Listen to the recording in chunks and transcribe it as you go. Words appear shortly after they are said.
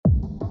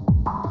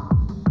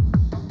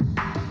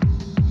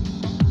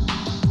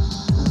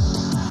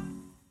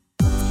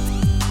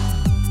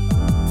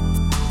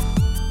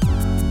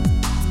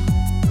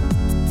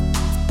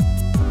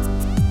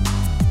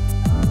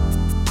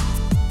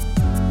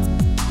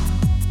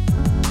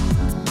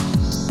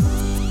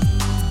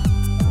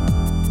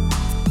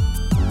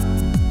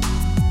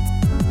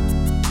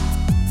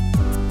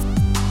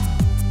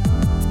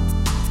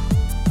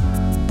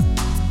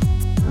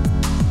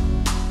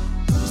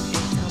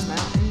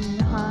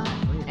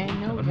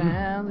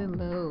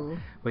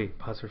Wait,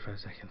 pause for 5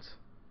 seconds.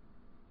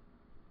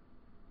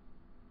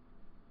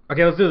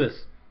 Okay, let's do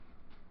this.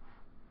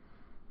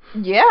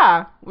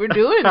 Yeah, we're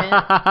doing it. Ain't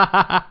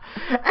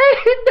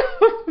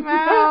no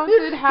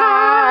Mountain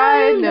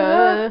high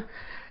enough.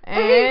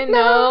 Ain't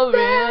no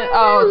river.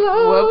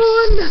 Oh,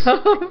 whoops.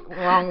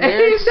 Wrong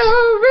lyrics. Ain't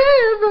no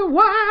river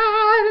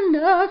wide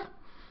enough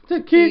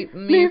to keep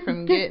me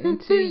from getting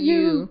to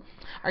you.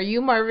 Are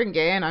you Marvin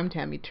Gaye and I'm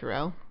Tammy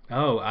Terrell?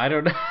 Oh, I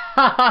don't know.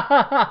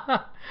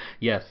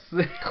 Yes.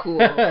 Cool.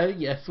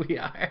 Yes, we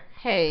are.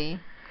 Hey.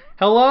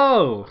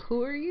 Hello.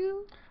 Who are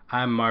you?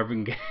 I'm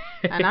Marvin Gaye.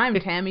 And I'm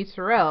Tammy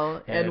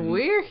Terrell. And And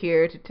we're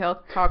here to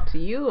talk to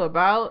you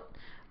about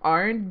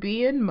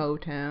R&B and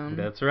Motown.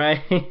 That's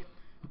right.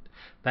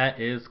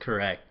 That is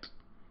correct.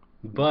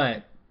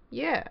 But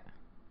yeah,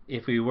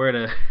 if we were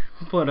to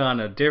put on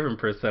a different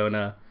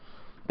persona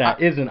that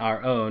isn't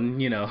our own,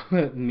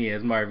 me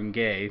as Marvin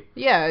Gaye.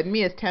 Yeah, and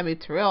me as Tammy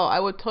Terrell, I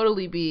would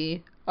totally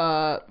be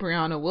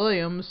Brianna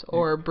Williams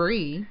or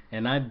Bree.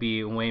 And I'd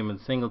be Wayman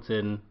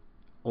Singleton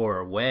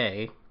or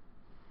Way.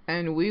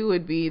 And we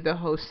would be the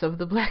hosts of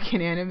the Black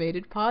and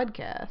Animated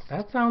podcast.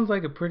 That sounds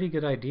like a pretty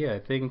good idea. I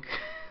think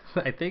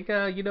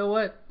you know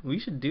what? We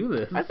should do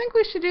this. I think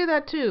we should do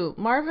that too.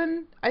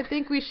 Marvin, I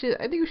think we should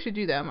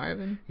do that,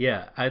 Marvin.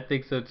 Yeah, I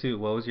think so too.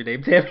 What was your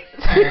name, Tammy?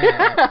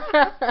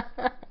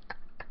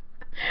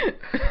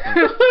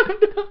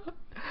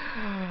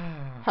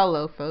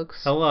 Hello,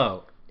 folks.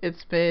 Hello.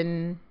 It's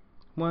been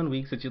 1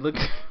 week since you looked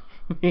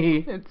at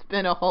me. It's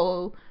been a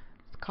whole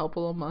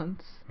couple of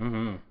months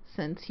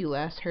since you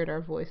last heard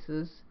our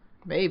voices.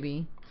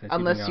 Maybe. Since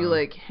Unless you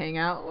hang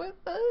out with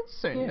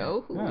us or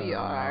know who we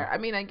are. Know. I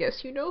mean, I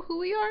guess you know who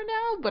we are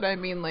now, but I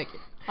mean, like,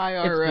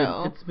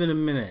 IRL. It's been a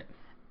minute.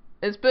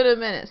 It's been a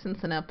minute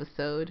since an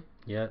episode.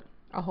 Yep.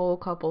 A whole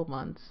couple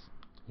months.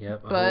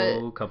 Yep, a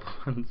whole couple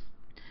months.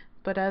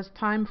 But as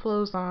time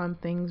flows on,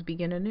 things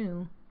begin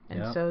anew.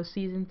 And Yep. so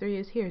season 3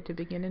 is here to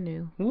begin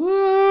anew.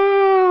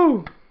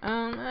 Woo!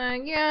 Oh my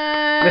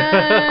god!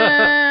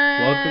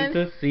 Welcome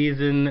to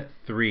season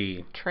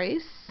 3.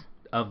 Trace?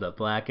 Of the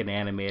Black and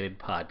Animated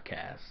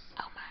podcast.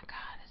 Oh my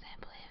god, I can't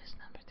believe it's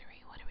number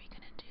 3. What are we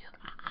gonna do?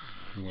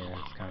 Yeah,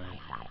 it's kind of...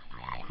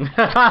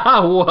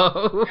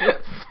 Whoa!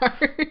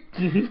 Sorry.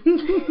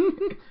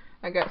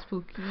 I got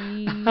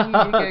spooky.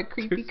 I got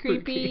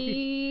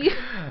creepy.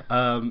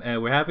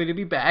 And we're happy to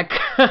be back.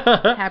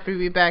 Happy to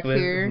be back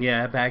here.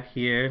 Yeah, back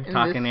here.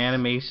 Talking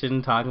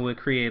animation, talking with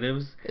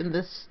creatives. In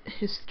this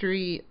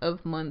history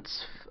of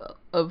months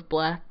of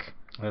Black.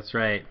 That's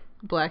right.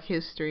 Black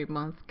History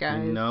Month,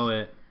 guys. You know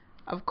it.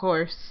 Of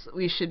course,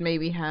 we should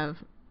maybe have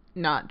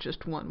not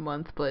just 1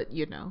 month, but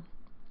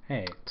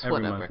Hey,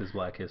 every month is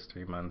Black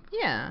History Month.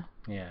 Yeah.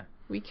 Yeah.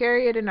 We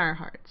carry it in our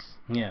hearts.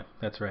 Yeah,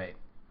 that's right.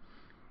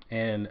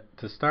 And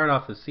to start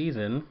off the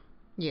season,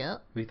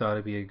 we thought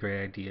it'd be a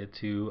great idea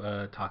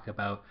to talk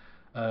about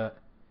a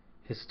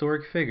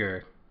historic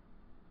figure.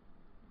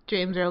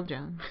 James Earl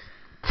Jones.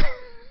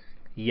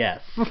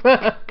 Yes.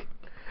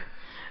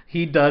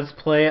 He does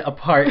play a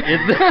part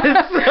in this.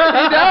 He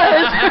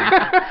does.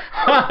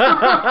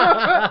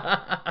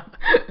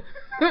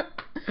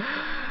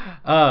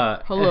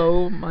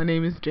 Hello, my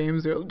name is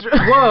James Earl Jones.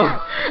 Whoa.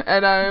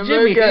 And I'm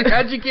Jimmy,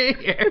 how'd you get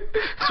here?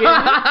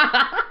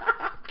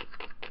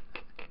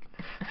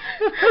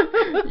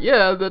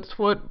 Yeah, that's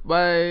what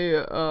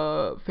my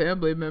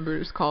family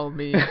members call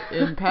me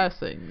in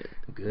passing.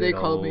 They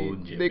call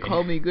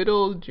me good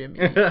old Jimmy.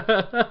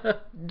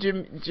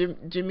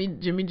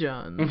 Jimmy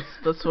Johns.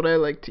 That's what I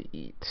like to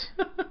eat.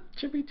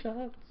 Jimmy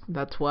Johns.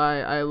 That's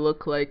why I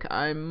look like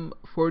I'm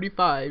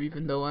 45,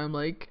 even though I'm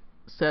like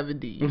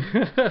 70.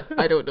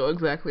 I don't know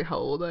exactly how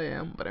old I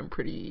am, but I'm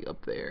pretty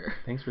up there.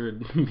 Thanks for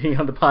being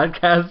on the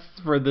podcast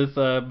for this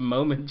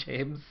moment,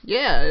 James.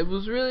 Yeah, it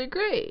was really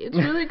great. It's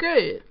really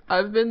great.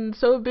 I've been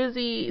so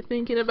busy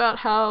thinking about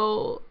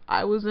how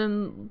I was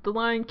in The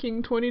Lion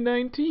King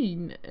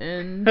 2019,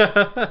 and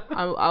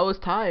I was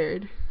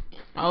tired.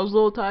 I was a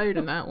little tired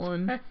in that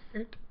one.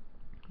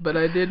 But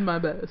I did my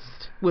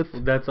best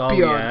with That's all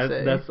Beyonce. we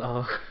had. That's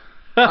all.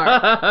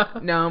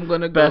 Alright, now I'm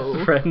gonna go.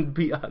 Best friend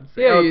Beyonce.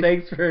 Yeah,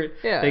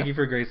 Thank you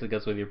for gracing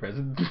us with your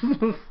presence.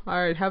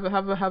 Alright, have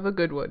a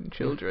good one,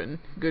 children.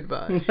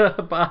 Goodbye.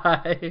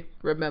 Bye.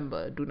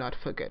 Remember, do not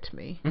forget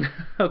me.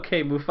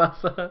 Okay,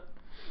 Mufasa.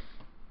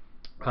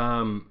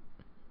 Wow,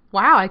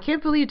 I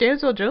can't believe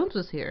James Earl Jones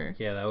was here.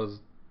 Yeah, that was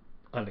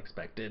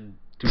unexpected.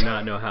 Do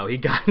not know how he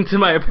got into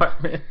my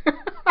apartment.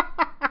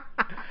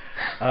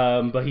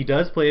 But he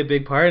does play a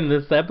big part in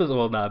this episode.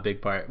 Well, not a big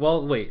part.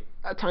 Well, wait.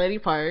 A tiny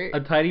part. A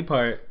tiny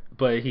part,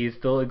 but he's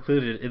still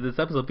included in this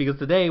episode because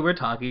today we're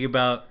talking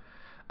about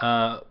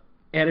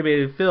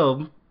animated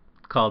film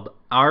called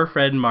Our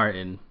Friend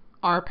Martin.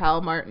 Our Pal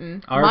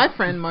Martin. My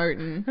Friend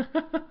Martin.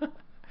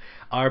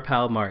 Our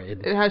Pal Martin.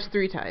 It has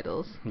 3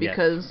 titles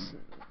because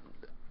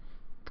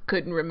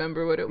couldn't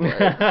remember what it was.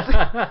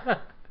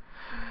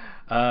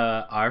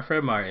 Our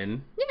Friend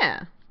Martin.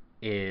 Yeah.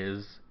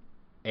 Is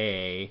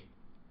a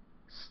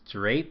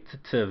straight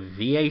to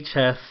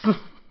VHS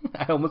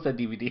I almost said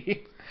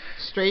DVD.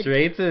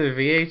 Straight to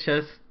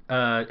VHS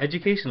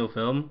educational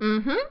film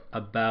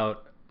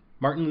about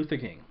Martin Luther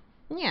King.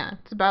 Yeah,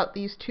 it's about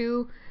these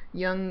two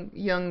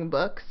young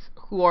bucks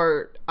who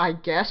are, I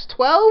guess,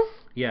 12?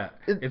 Yeah.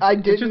 I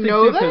didn't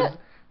know that.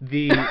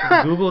 The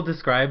Google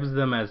describes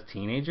them as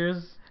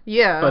teenagers.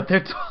 Yeah. But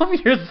they're 12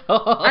 years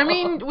old. I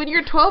mean, when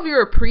you're 12,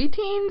 you're a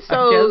preteen,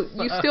 so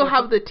you still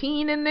have the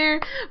teen in there.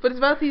 But it's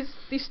about these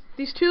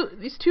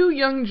two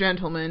young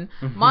gentlemen,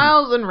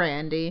 Miles and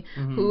Randy,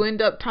 who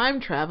end up time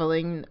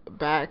traveling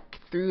back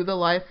through the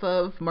life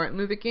of Martin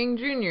Luther King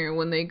Jr.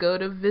 when they go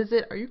to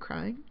visit. Are you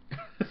crying?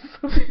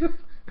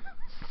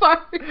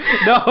 Sorry.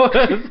 No.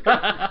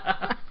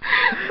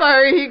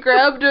 Sorry, he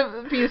grabbed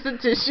a piece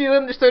of tissue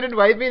and started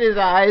wiping his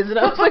eyes, and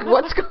I was like,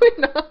 what's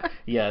going on?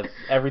 Yes,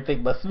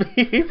 everything must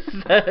be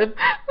said.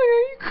 Why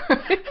are you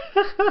crying?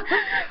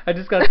 I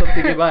just got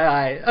something in my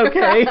eye.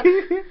 Okay.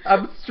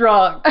 I'm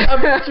strong.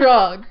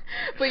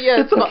 But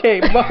yeah, it's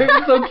okay.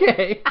 Martin's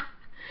okay.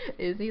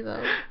 Is he,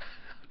 though?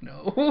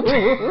 No.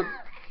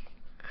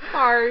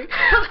 Sorry.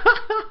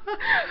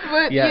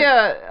 But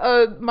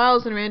yeah,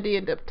 Miles and Randy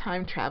end up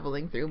time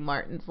traveling through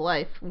Martin's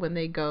life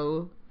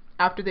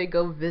after they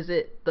go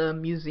visit the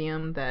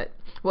museum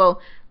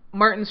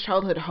Martin's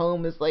childhood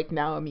home is like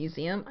now a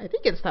museum. I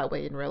think it's that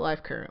way in real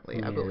life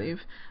currently, I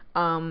believe.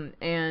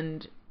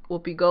 And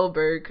Whoopi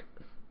Goldberg,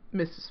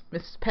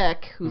 Mrs.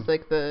 Peck, who's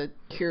like the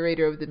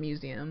curator of the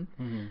museum,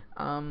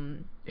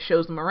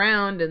 shows them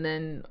around, and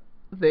then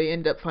they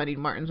end up finding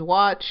Martin's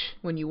watch.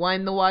 When you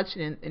wind the watch,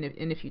 and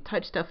if you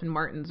touch stuff in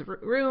Martin's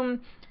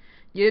room,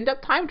 you end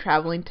up time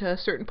traveling to a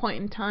certain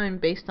point in time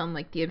based on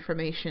like the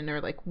information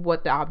or like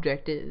what the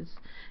object is.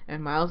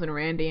 And Miles and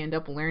Randy end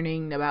up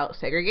learning about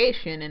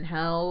segregation and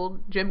how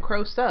Jim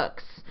Crow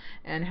sucks,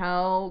 and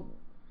how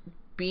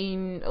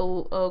being a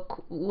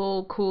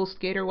little cool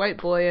skater white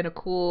boy and a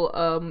cool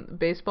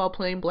baseball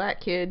playing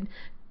black kid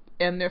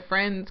and their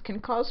friends can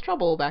cause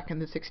trouble back in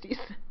the 60s.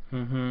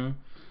 And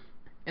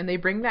they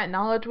bring that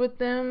knowledge with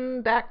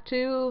them back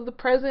to the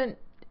present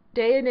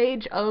day and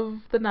age of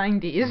the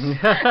 90s.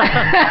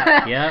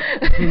 Yep.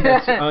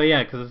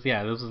 Because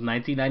this was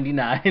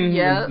 1999 when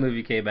this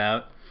movie came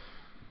out.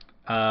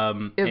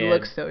 It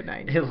looks so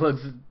 90s. It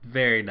looks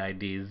very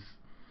 90s.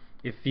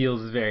 It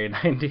feels very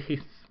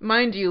 90s.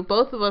 Mind you,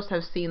 both of us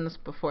have seen this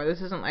before.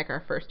 This isn't like our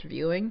first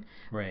viewing.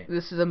 Right.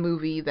 This is a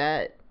movie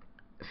that,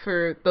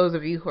 for those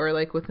of you who are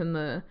like within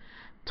the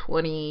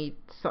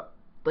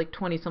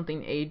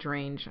 20-something age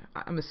range,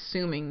 I'm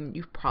assuming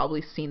you've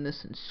probably seen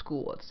this in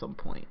school at some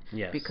point.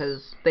 Yes.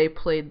 Because they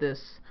played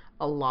this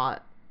a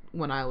lot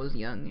when I was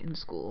young in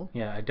school.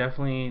 Yeah, I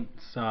definitely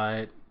saw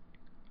it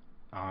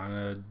on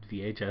a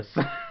VHS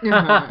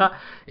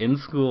in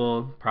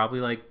school,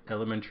 probably like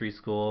elementary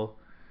school,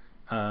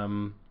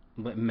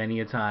 many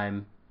a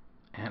time.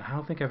 And I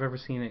don't think I've ever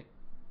seen it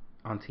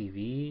on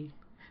TV.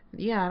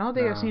 Yeah, I don't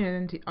think I've seen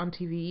it on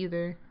TV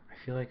either. I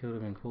feel like it would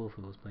have been cool if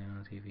it was playing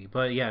on TV.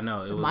 But yeah,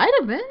 no, it might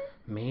have been.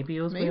 Maybe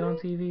it was playing on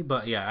TV.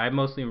 But yeah, I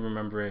mostly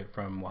remember it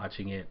from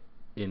watching it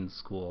in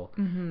school.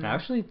 I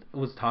actually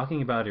was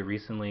talking about it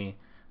recently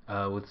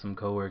with some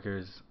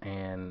coworkers,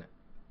 and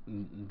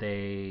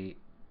they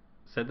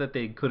said that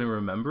they couldn't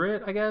remember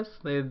it, I guess.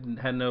 They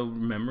had no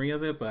memory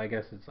of it, but I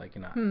guess it's like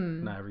not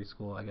every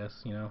school, I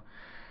guess, you know.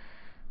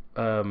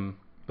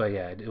 But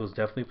yeah, it was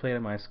definitely played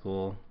at my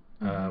school.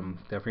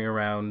 Definitely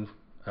around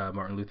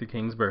Martin Luther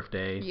King's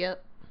birthday.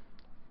 Yep.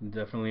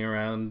 Definitely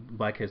around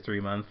Black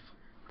History Month.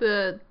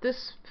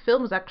 This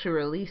film was actually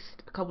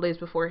released a couple days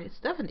before his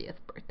 70th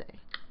birthday.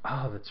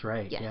 Oh, that's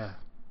right. Yes. Yeah.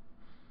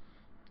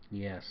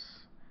 Yes.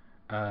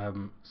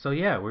 So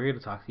yeah, we're here to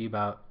talk to you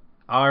about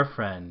our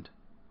friend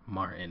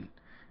Martin.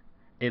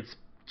 It's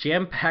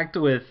jam-packed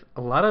with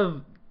a lot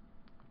of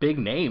big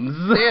names,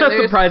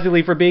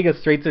 surprisingly, for being a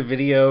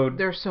straight-to-video.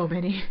 There's so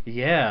many.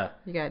 Yeah.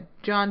 You got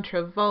John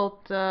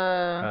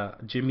Travolta.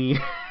 Jimmy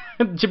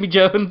Jones. Jimmy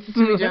John.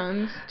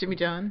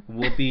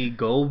 Whoopi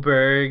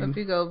Goldberg.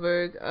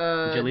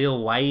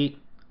 Jaleel White.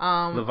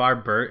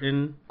 LeVar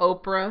Burton.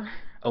 Oprah.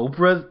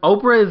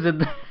 Oprah is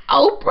in.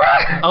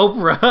 Oprah.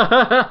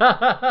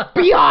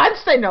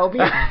 Beyonce. No,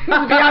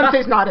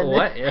 Beyonce's not in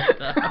this.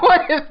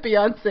 What if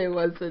Beyonce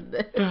was in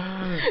this?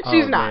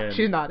 She's not. Man.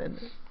 She's not in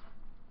this.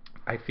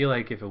 I feel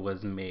like if it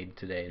was made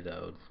today,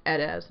 though. Ed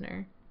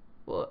Asner.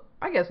 Well,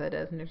 I guess Ed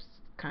Asner's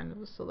kind of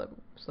a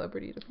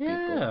celebrity to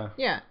people.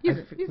 Yeah, he's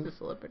a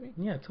celebrity.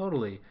 Yeah,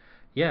 totally.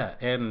 Yeah,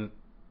 and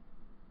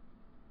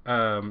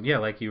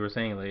like you were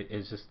saying, like,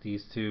 it's just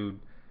these two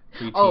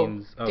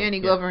preteens. Danny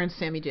Glover and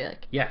Sammy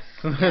Jack. Yes,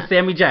 yeah.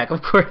 Sammy Jack,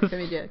 of course.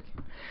 Sammy Jack.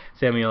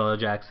 Samuel L.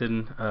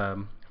 Jackson,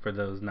 for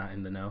those not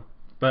in the know.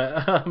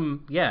 But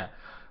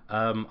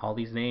all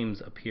these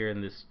names appear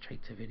in this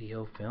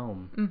straight-to-video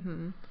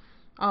film.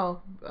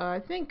 I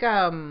think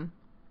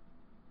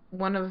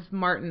one of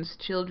Martin's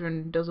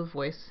children does a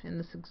voice in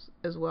this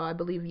as well. I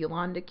believe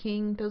Yolanda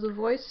King does a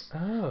voice.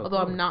 Although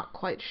I'm not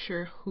quite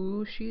sure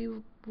who she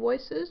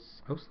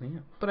voices. Oh,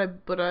 snap.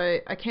 But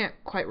I can't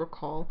quite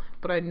recall.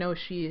 But I know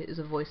she is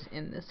a voice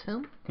in this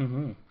film.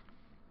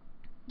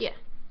 Yeah.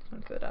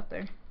 Let's put it out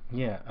there.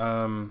 Yeah.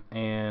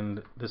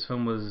 And this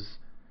film was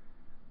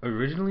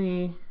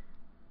originally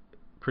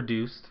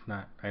produced.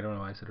 I don't know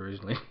why I said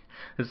originally.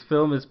 This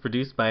film is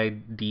produced by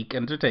Deke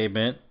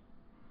Entertainment,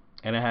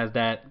 and it has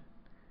that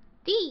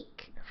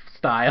Deke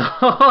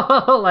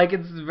style. Like,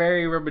 it's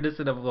very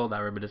reminiscent of, well, not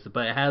reminiscent,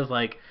 but it has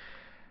like,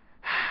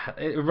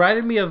 it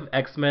reminded me of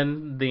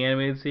X-Men, the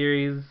animated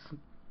series.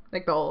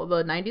 Like the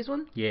 90s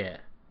one? Yeah.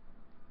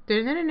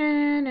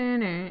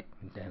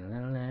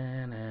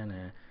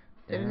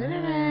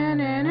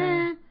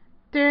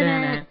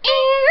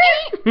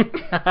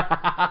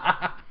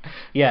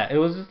 Yeah, it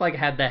was just like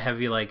had that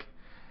heavy like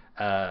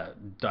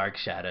dark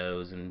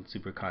shadows and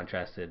super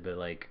contrasted, but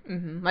like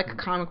like a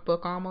comic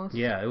book almost.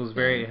 Yeah, it was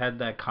very, it had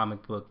that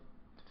comic book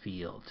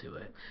feel to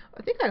it.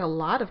 I think like a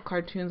lot of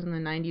cartoons in the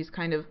 90s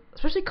kind of,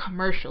 especially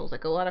commercials,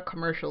 like a lot of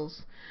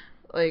commercials,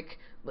 like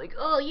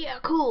oh yeah,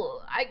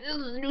 cool, this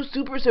is a new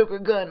Super Soaker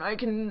gun, I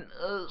can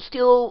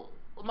steal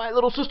my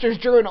little sister's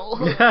journal.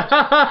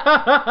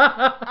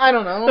 I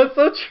don't know. That's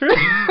so true.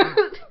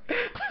 Like,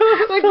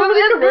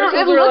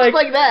 it looks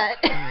like that.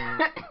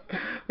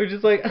 We're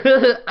just like,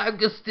 I'm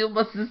gonna steal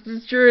my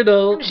sister's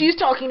journal. She's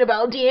talking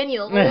about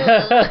Daniel.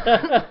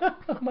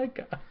 Oh my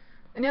god.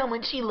 And how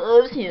much she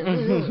loves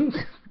him.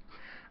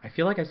 I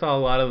feel like I saw a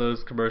lot of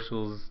those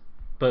commercials,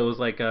 but it was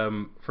like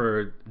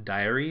for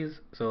diaries.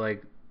 So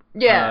like,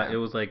 yeah, it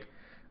was like,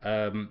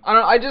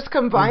 I just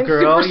combined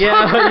girl, Super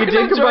yeah, Soaker you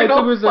did combine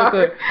Super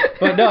Soaker. part.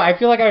 But no, I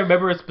feel like I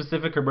remember a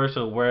specific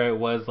commercial where it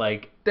was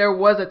like there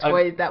was a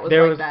toy that was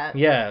like that.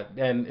 Yeah,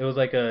 and it was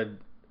like a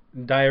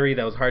diary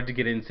that was hard to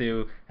get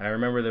into, and I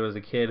remember there was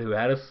a kid who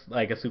had a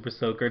Super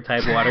Soaker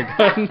type water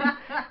gun,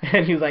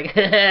 and he was like,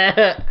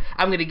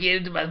 I'm gonna get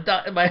into my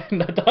daughter, my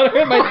daughter.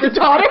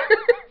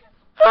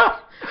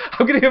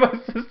 I'm gonna get my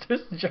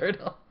sister's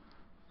journal.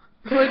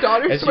 My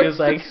daughter's. And she was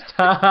like,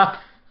 stop.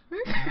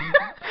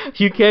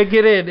 You can't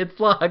get in. It's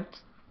locked.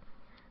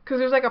 Because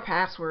there's like a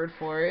password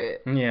for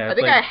it. Yeah. I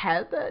think I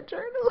had that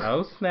journal.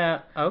 Oh,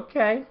 snap.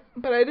 Okay.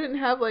 But I didn't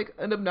have like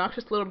an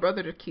obnoxious little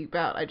brother to keep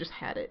out. I just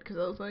had it because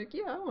I was like,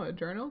 yeah, I want a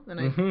journal. And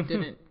I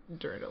didn't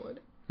journal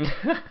it.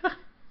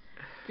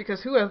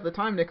 Because who has the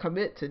time to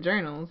commit to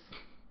journals?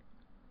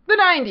 The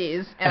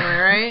 90s, am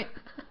I right?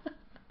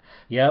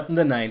 Yep,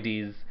 the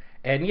 90s.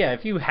 And yeah,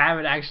 if you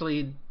haven't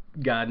actually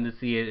gotten to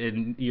see it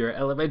in your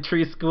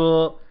elementary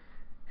school,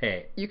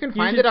 hey, you can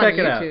find it on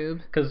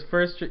YouTube. Because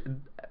for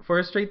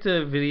a straight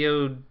to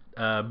video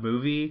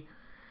movie,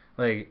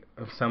 like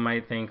some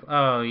might think,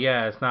 oh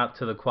yeah, it's not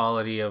to the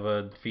quality of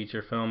a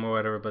feature film or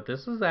whatever, but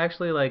this is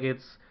actually like,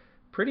 it's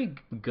pretty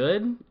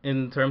good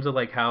in terms of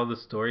like how the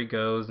story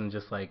goes and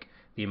just like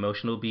the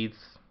emotional beats.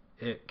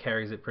 It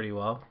carries it pretty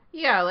well.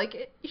 Yeah,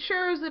 like,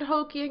 sure, is it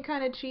hokey and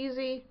kind of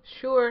cheesy?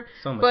 Sure.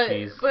 So much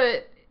cheese.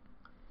 But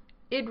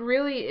it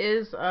really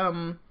is,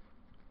 and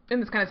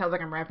this kind of sounds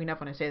like I'm wrapping up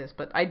when I say this,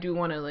 but I do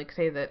want to, like,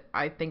 say that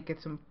I think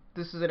this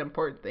is an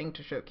important thing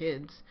to show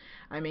kids.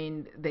 I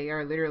mean, they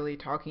are literally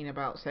talking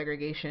about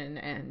segregation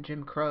and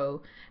Jim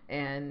Crow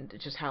and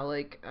just how,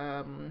 like,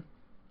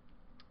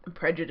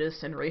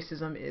 prejudice and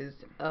racism is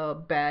a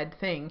bad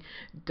thing.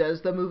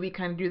 Does the movie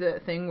kind of do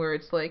that thing where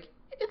it's like,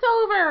 it's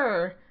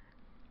over?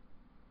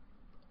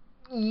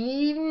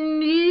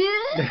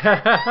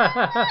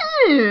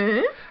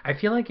 I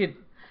feel like it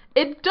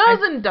does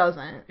and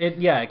doesn't.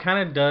 It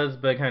kind of does,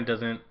 but it kind of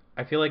doesn't.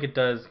 I feel like it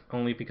does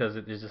only because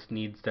it just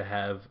needs to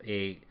have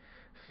a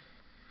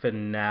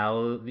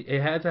finale.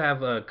 It had to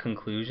have a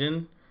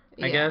conclusion,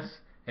 I guess.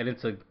 And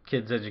it's a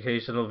kids'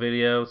 educational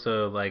video,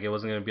 so like it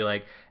wasn't gonna be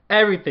like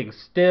everything's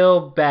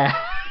still bad.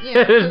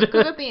 Yeah,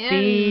 because at the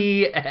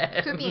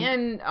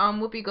end,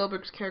 Whoopi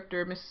Goldberg's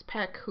character, Mrs.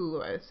 Peck,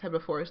 who I said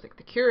before is like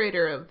the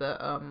curator of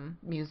the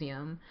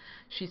museum,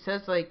 she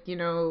says like, you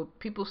know,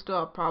 people still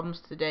have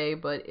problems today,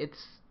 but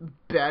it's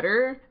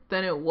better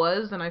than it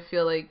was, and I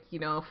feel like, you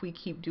know, if we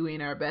keep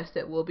doing our best,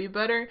 it will be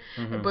better.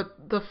 Mm-hmm.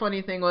 But the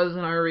funny thing was, in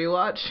our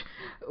rewatch,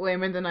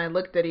 Waymond and I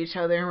looked at each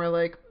other and we're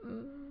like,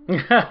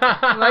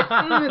 like,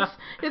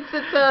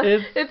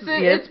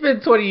 it's been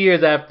 20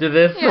 years after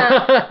this.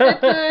 Yeah,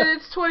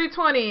 it's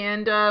 2020,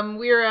 and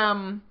we're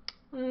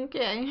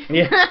okay.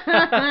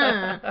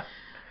 Yeah.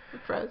 The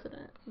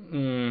president.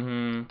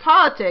 Mm-hmm.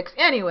 Politics.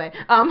 Anyway.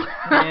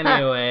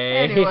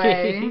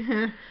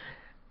 Anyway.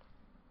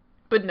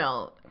 But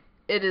no,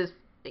 it is.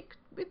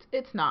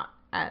 It's not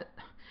at.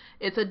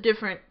 It's a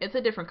different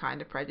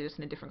kind of prejudice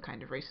and a different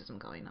kind of racism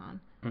going on.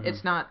 Mm-hmm.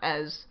 It's not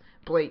as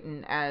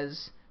blatant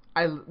as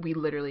we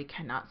literally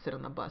cannot sit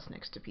on the bus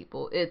next to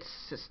people. It's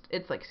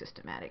like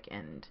systematic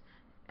and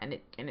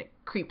it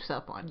creeps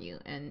up on you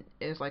and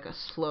is like a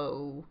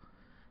slow.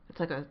 It's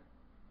like a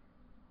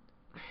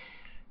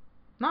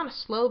not a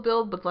slow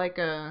build, but like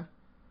a,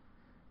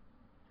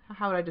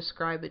 how would I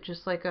describe it?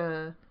 Just like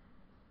a,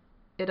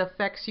 it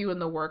affects you in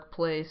the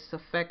workplace,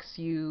 affects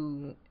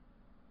you.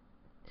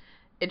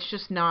 It's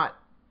just not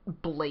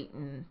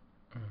blatant,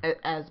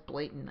 as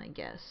blatant, I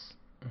guess.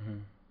 Mm-hmm.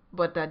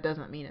 But that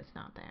doesn't mean it's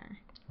not there.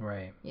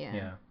 Right. Yeah.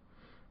 Yeah.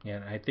 Yeah.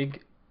 And I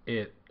think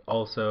it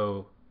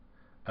also,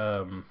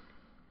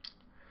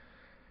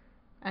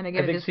 And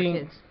again, it is for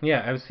kids.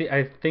 Yeah,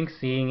 I think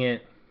seeing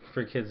it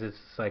for kids is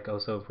like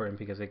also important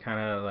because it kind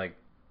of like,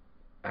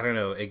 I don't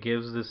know, it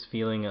gives this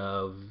feeling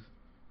of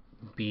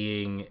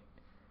being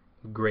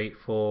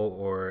grateful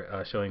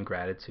or showing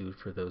gratitude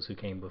for those who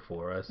came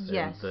before us,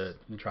 yes, and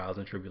the trials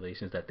and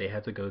tribulations that they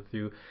had to go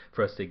through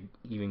for us to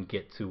even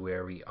get to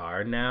where we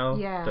are now.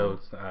 Yeah. Though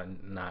it's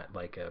not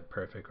like a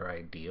perfect or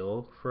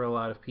ideal for a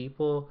lot of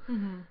people.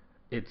 Mm-hmm.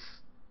 It's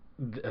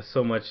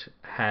so much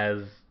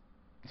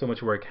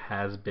work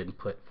has been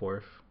put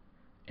forth,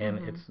 and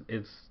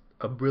it's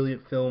a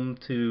brilliant film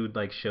to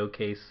like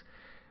showcase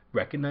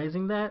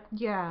recognizing that,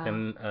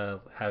 and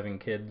having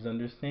kids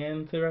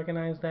understand to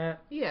recognize that,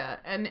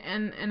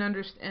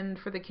 and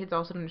for the kids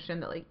also to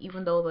understand that like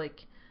even though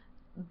like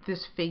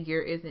this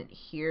figure isn't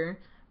here,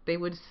 they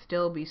would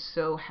still be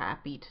so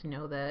happy to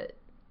know that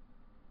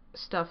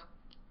stuff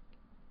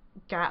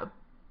got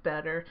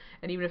better,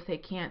 and even if they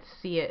can't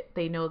see it,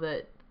 they know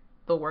that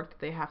the work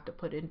that they have to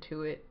put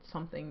into it,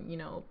 something, you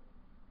know,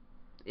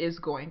 is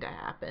going to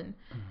happen.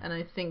 And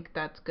I think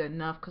that's good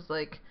enough because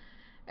like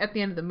at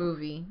the end of the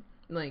movie,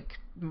 like,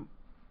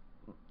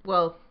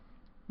 well,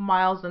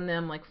 Miles and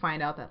them like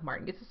find out that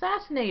Martin gets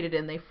assassinated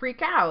and they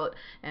freak out,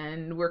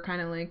 and we're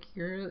kind of like,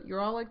 you're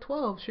all like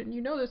 12, shouldn't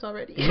you know this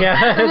already?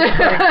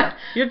 Like,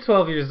 you're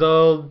 12 years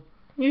old,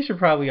 you should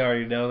probably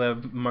already know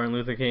that Martin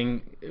Luther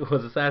King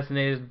was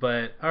assassinated,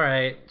 but all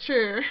right,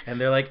 sure.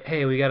 And they're like,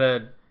 hey, we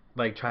gotta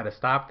like try to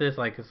stop this,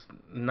 like it's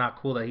not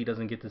cool that he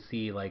doesn't get to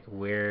see like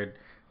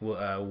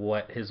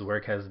what his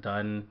work has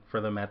done for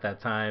them at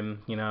that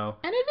time, you know.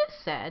 And it is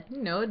sad,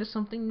 you know. It is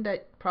something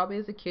that probably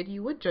as a kid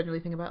you would generally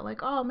think about, like,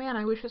 oh man,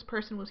 I wish this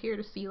person was here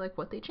to see like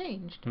what they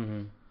changed.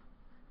 Mm-hmm.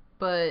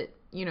 But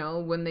you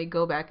know, when they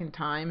go back in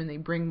time and they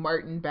bring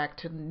Martin back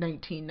to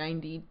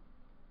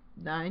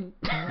 1999,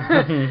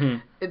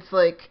 it's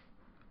like,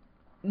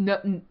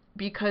 no,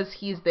 because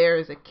he's there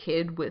as a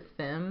kid with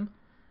them,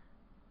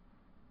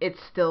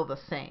 it's still the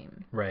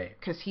same. Right.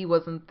 Because he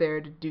wasn't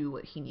there to do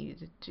what he needed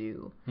to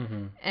do.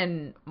 Mm-hmm.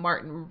 And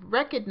Martin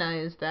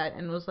recognized that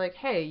and was like,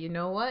 hey, you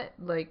know what?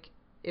 Like,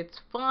 it's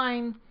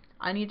fine.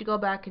 I need to go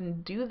back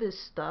and do this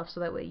stuff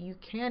so that way you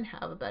can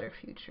have a better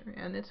future.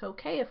 And it's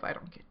okay if I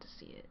don't get to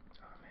see it.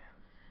 Oh, man.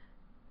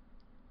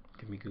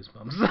 Give me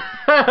goosebumps.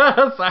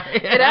 Sorry.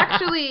 It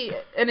actually,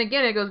 and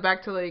again, it goes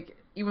back to, like,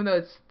 even though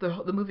it's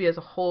the movie as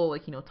a whole,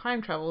 like, you know,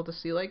 time travel, to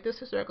see like this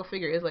historical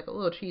figure is like a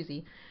little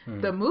cheesy.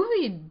 The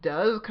movie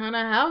does kind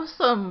of have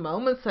some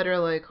moments that are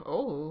like,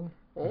 oh,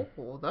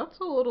 that's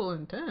a little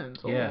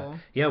intense. Yeah,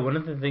 yeah. One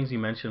of the things you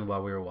mentioned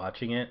while we were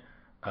watching it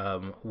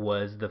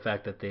was the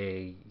fact that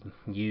they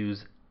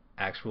use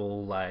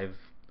actual live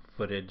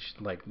footage,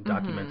 like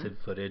documented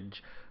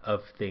footage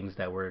of things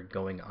that were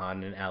going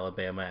on in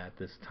Alabama at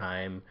this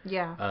time.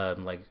 Yeah.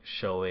 Like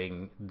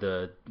showing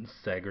the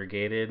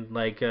segregated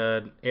like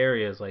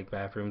areas, like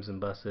bathrooms and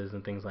buses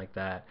and things like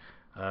that.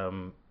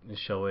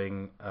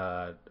 Showing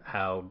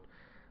how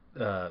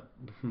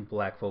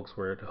black folks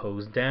were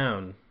hosed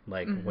down,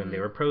 like when they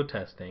were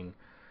protesting.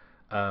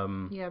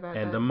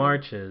 And the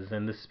marches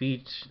and the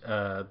speech,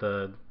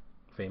 the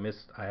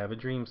famous "I Have a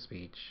Dream"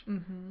 speech,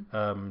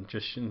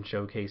 just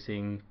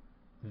showcasing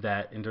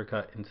that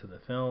intercut into the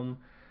film,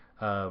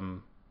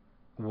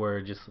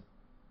 were just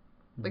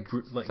like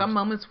some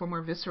moments were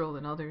more visceral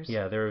than others.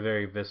 Yeah, they were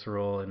very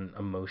visceral and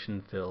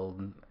emotion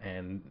filled,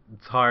 and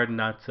it's hard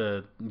not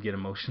to get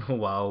emotional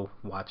while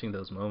watching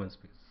those moments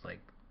because it's like,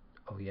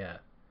 oh yeah,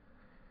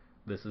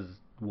 this is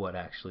what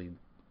actually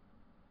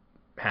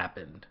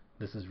happened.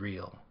 This is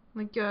real.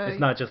 Like it's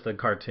not just a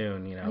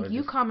cartoon, you know. Like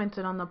you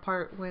commented on the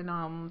part when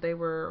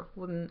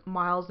when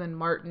Miles and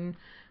Martin,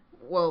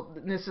 well,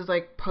 this is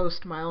like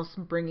post Miles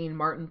bringing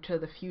Martin to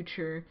the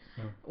future,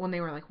 when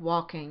they were like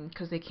walking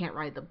because they can't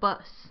ride the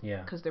bus.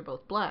 Yeah. Because they're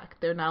both black,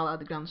 they're not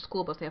allowed to get on the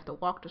school bus. They have to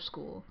walk to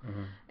school.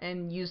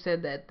 And you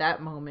said that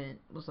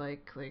moment was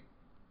like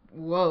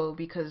whoa,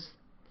 because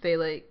they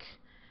like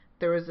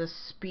there was a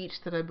speech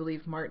that I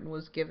believe Martin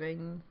was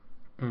giving,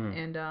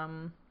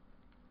 and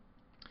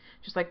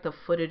just like the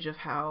footage of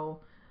how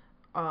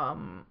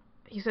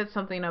he said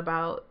something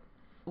about,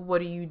 what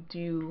do you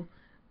do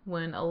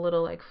when a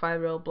little like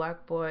 5-year-old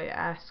black boy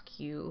asks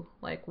you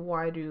like,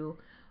 why do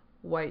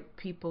white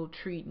people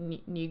treat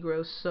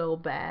Negroes so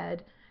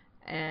bad,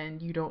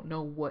 and you don't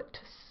know what to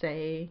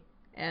say,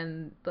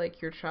 and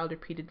like your child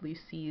repeatedly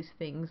sees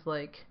things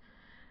like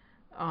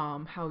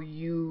how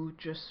you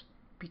just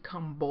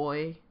become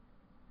boy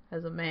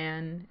as a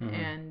man,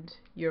 and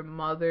your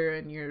mother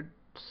and your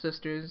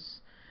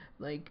sisters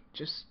like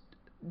just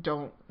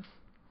don't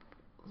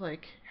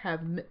like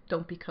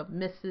don't become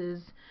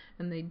misses,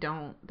 and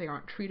they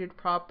aren't treated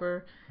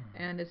proper,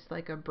 and it's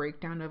like a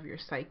breakdown of your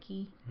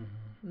psyche.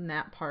 And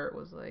that part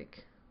was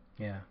like,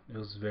 yeah, it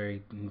was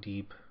very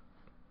deep,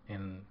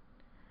 and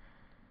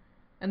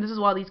this is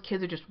while these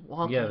kids are just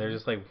walking. Yeah, they're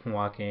just like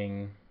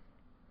walking,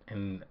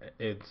 and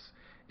it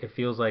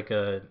feels like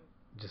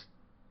just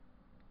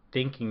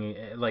thinking,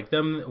 like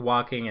them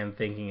walking and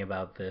thinking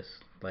about this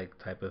like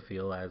type of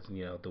feel, as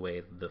you know, the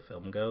way the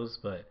film goes,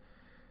 but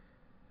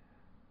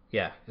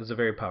yeah, it was a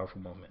very powerful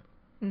moment.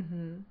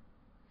 Mm-hmm.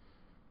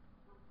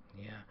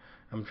 Yeah,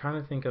 I'm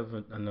trying to think of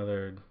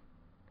another,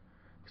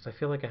 because I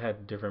feel like I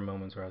had different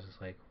moments where I was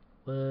just like,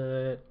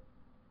 what?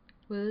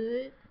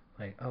 What?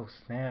 Like, oh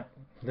snap,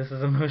 this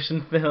is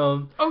emotion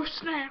film. Oh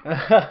snap!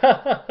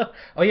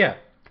 Oh yeah,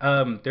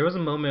 there was a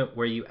moment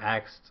where you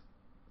asked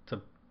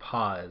to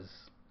pause,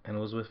 and it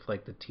was with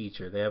like the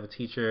teacher. They have a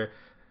teacher,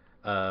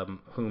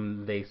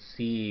 whom they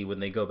see when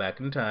they go back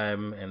in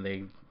time, and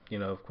they,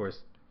 of course,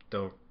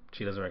 don't.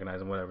 She doesn't recognize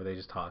them. Whatever, they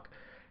just talk,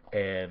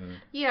 and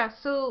Yeah.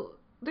 So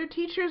their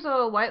teacher's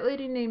a white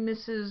lady named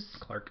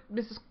Clark,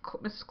 Mrs.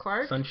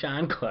 Clark.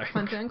 Sunshine Clark.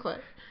 Sunshine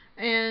Clark.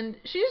 And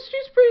she's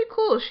pretty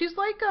cool. She's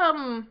like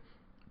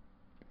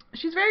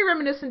she's very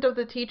reminiscent of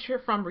the teacher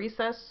from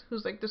Recess,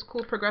 who's like this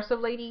cool progressive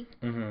lady,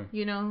 Mm-hmm.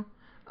 you know.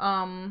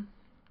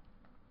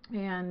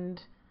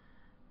 And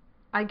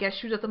I guess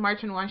she was at the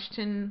March in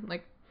Washington,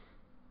 like,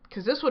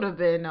 because this would have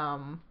been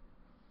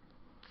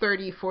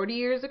 30, 40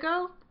 years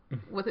ago,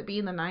 with it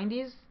being the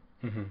 90s,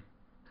 Mm-hmm.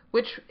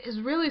 which is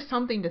really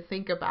something to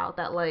think about,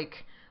 that,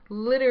 like,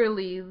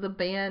 literally the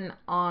ban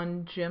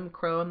on Jim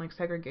Crow and, like,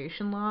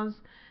 segregation laws,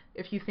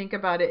 if you think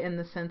about it in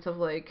the sense of,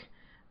 like,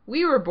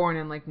 we were born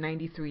in, like,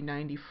 93,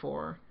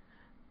 94,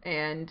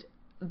 and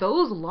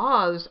those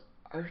laws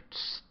are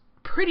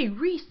pretty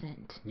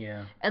recent.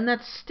 Yeah. And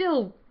that's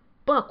still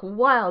buck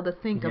wild to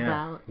think Yeah.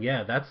 about.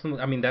 Yeah, that's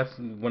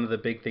one of the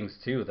big things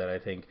too that I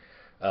think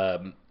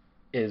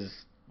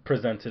is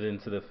presented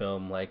into the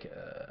film, like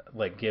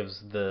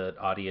gives the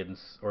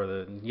audience or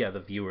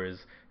the viewers,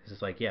 is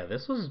just like, yeah,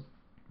 this was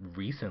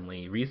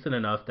recent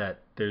enough that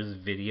there's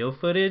video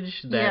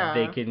footage that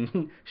they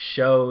can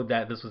show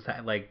that this was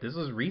this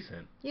was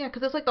recent. Yeah,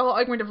 because it's like the whole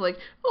argument of like,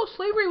 oh,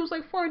 slavery was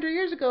like 400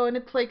 years ago, and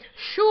it's like,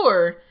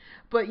 sure,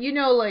 but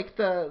like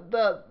the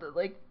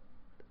like,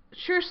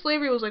 sure,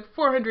 slavery was like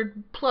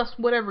 400 plus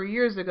whatever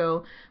years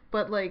ago,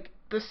 but like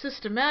the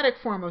systematic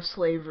form of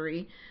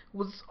slavery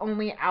was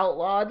only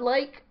outlawed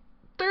like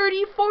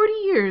 30, 40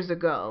 years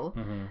ago.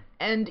 Mm-hmm.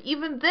 And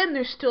even then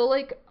there's still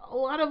like a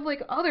lot of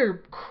like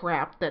other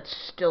crap that's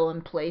still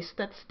in place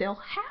that's still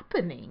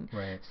happening.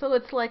 Right. So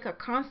it's like a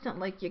constant,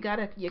 like, you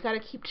gotta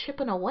keep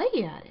chipping away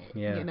at it.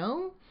 Yeah.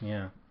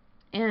 Yeah.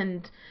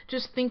 And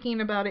just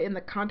thinking about it in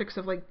the context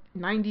of like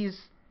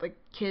 90s like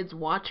kids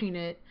watching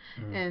it,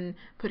 and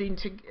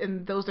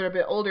and those that are a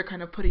bit older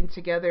kind of putting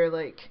together,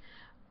 like,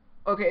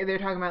 okay, they're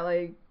talking about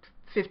like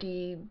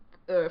 50,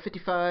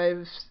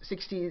 55,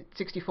 60,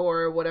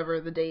 64, whatever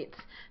the dates.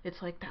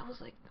 It's like, that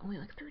was like only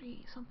like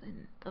 30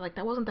 something. Like,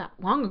 that wasn't that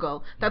long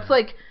ago. That's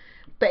like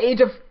the age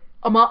of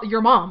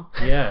your mom.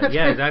 Yeah,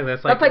 exactly.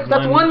 That's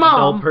one mom.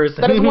 Adult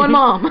person. That is one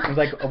mom. It's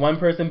like one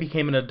person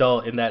became an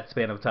adult in that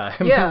span of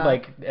time.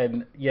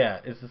 Yeah.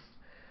 It's just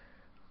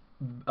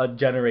a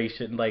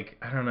generation. Like,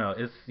 I don't know.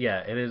 It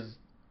is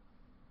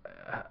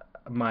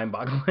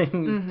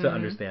mind-boggling to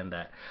understand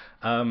that.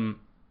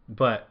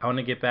 But I want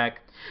to get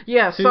back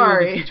to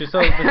the teacher. So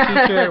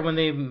the teacher, when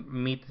they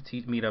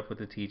meet up with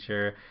the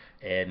teacher,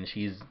 and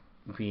she's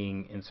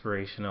being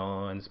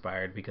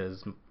inspired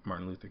because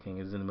Martin Luther King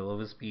is in the middle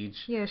of a speech.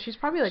 Yeah, she's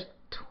probably like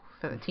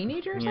a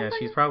teenager or something? Yeah,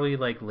 she's probably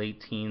like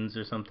late teens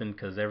or something,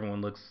 because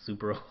everyone looks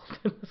super old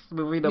in this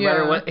movie, no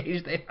matter what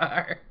age they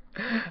are.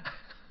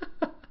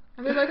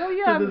 And they're like, oh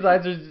yeah. The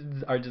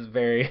designs are just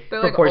very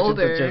proportions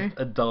of just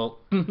adult.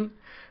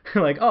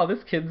 Like, oh,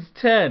 this kid's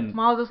 10.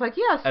 Mom's just like,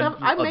 yeah,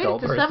 I made it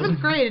to 7th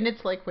grade, and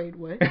it's like, wait,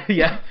 what?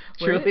 Yeah,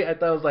 truly, I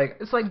thought it was like...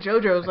 It's like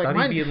JoJo's, like,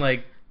 he'd be in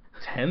like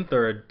 10th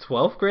or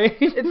 12th grade.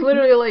 It's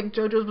literally like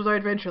JoJo's Bizarre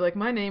Adventure. Like,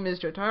 my name is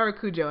Jotaro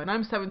Kujo, and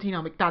I'm 17.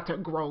 I'm like, that's a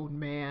grown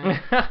man.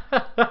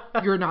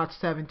 You're not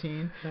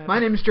 17. My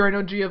name is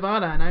Giorno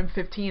Giovanna, and I'm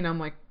 15. I'm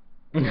like,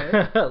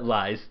 okay.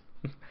 Lies.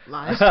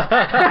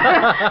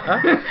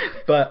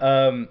 But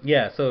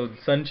yeah, so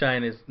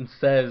Sunshine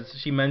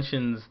she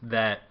mentions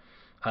that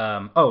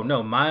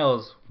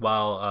Miles,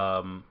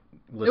 while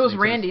it was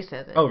Randy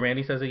says it. Oh,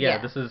 Randy says it.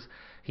 Yeah. Yeah.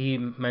 He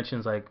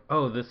mentions like,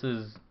 oh, this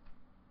is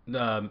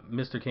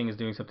Mr. King is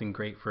doing something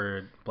great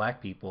for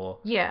black people.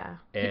 Yeah.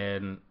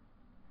 And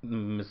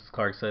Mrs.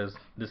 Clark says,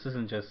 this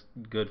isn't just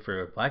good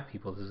for black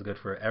people, this is good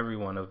for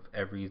everyone of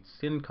every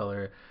skin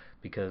color,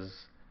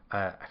 because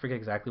I forget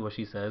exactly what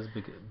she says,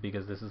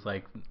 because this is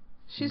like,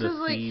 she says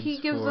like he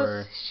gives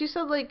us. She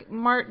said like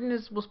Martin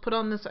was put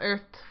on this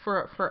earth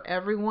for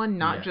everyone,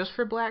 not just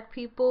for black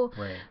people.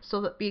 Right.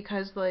 So that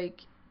because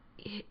like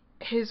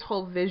his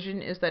whole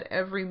vision is that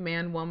every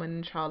man, woman,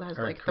 and child has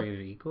are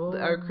created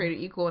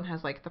equal and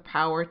has like the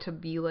power to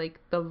be like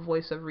the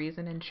voice of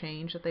reason and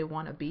change that they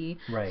want to be.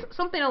 Right.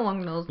 Something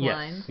along those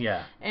lines.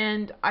 Yeah.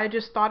 And I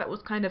just thought it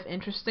was kind of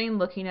interesting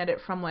looking at it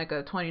from like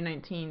a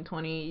 2019,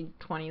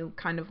 2020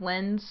 kind of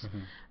lens. Mm-hmm.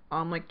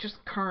 Like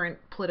just current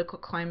political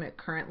climate,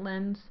 current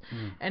lens,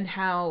 and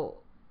how,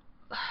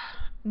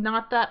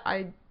 not that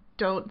I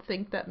don't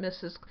think that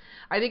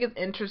I think it's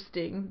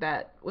interesting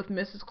that with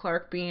Mrs.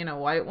 Clark being a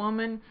white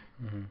woman,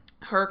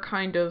 her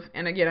kind of,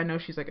 and again, I know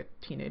she's like a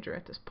teenager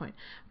at this point,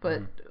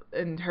 but,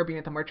 and her being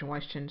at the March in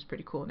Washington is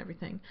pretty cool and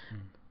everything.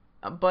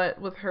 But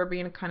with her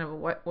being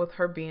with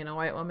her being a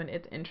white woman,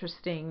 it's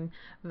interesting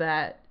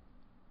that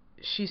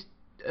she's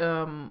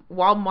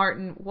while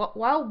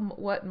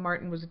what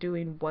Martin was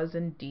doing was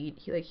indeed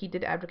he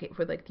did advocate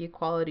for like the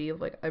equality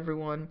of like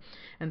everyone,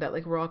 and that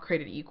like we're all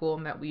created equal,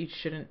 and that we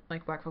shouldn't,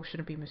 like, black folks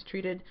shouldn't be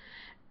mistreated.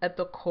 At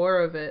the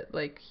core of it,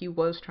 like, he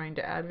was trying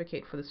to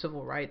advocate for the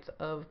civil rights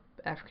of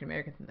African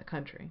Americans in the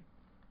country.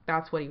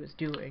 That's what he was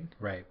doing.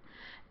 Right.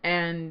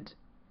 And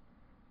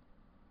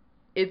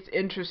it's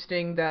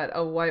interesting that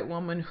a white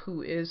woman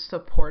who is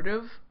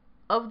supportive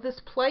of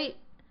this plight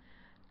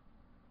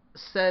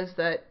says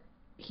that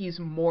he's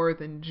more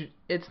than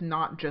it's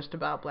not just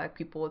about black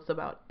people, it's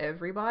about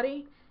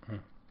everybody.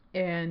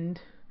 And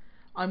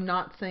I'm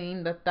not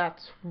saying that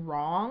that's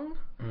wrong,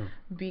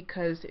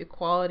 because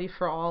equality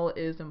for all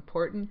is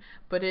important,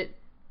 but it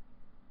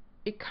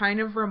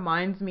kind of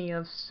reminds me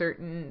of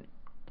certain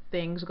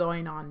things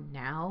going on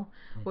now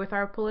with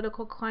our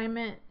political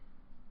climate,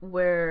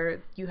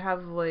 where you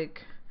have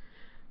like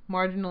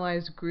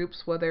marginalized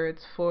groups, whether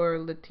it's for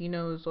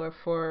Latinos or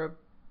for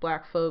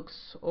black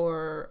folks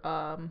or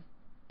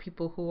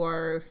people who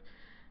are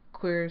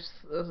queers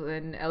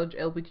and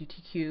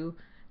LGBTQ,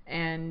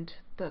 and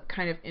the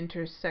kind of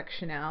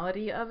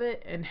intersectionality of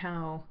it, and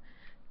how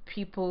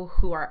people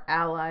who are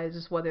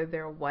allies, whether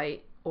they're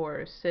white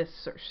or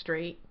cis or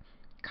straight,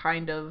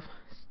 kind of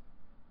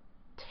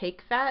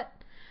take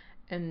that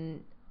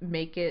and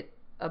make it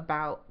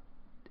about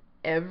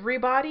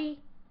everybody,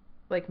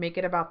 like make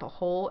it about the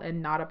whole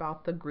and not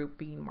about the group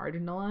being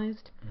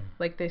marginalized.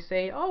 Like they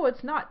say, oh,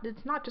 it's not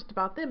just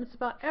about them, it's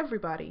about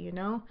everybody, you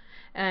know?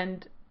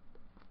 And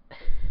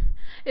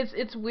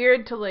it's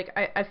weird to like,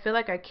 I feel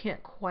like I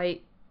can't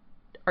quite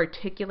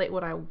articulate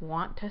what I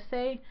want to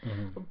say,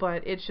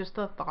 but it's just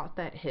a thought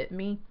that hit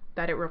me,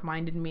 that it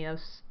reminded me of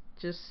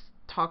just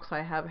talks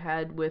I have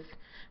had with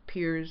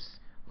peers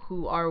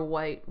who are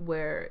white,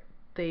 where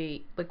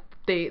they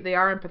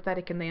are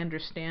empathetic and they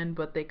understand,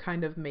 but they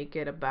kind of make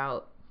it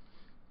about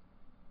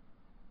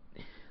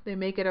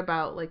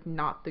like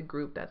not the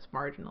group that's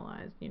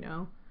marginalized, you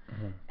know?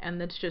 And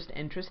that's just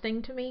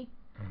interesting to me.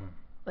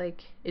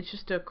 Like, it's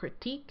just a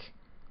critique,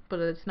 but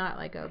it's not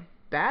like a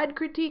bad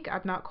critique.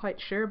 I'm not quite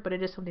sure, but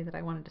it is something that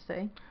I wanted to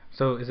say.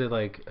 So is it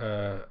like,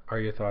 are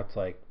your thoughts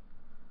like,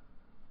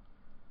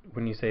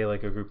 when you say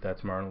like a group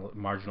that's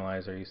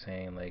marginalized, are you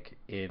saying like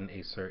in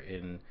a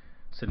certain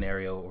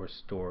scenario or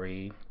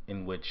story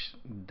in which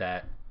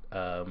that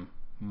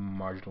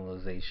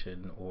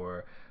marginalization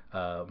or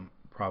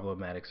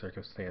problematic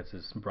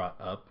circumstances brought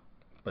up,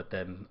 but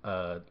then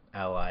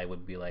ally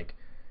would be like,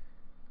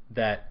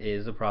 that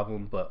is a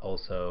problem, but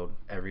also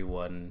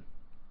everyone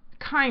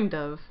kind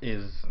of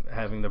is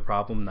having the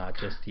problem, not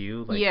just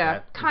you? Like, yeah,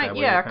 that, kind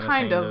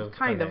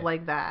of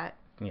like that.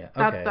 Yeah,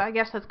 okay. I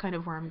guess that's kind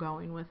of where I'm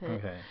going with it.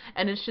 Okay.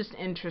 And it's just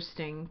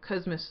interesting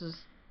because Miss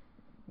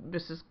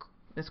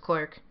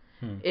Clark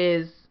Hmm.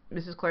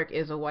 Mrs. Clark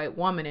is a white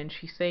woman, and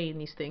she's saying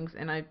these things,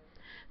 and I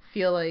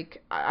feel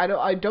like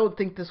I don't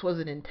think this was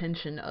an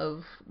intention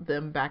of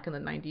them back in the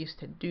 90s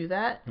to do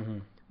that. Mm-hmm.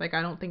 Like,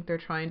 I don't think they're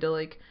trying to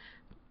like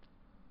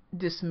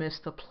dismiss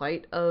the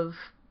plight of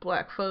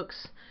black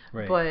folks,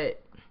 Right.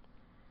 but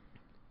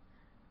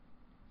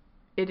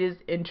it is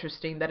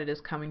interesting that it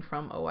is coming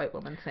from a white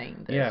woman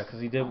saying this. Yeah,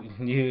 because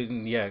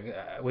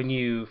when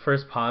you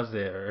first paused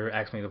it or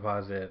asked me to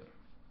pause it,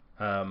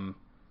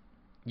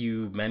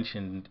 you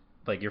mentioned,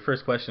 like, your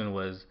first question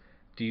was,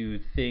 do you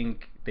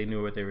think they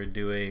knew what they were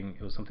doing?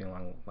 It was something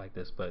along like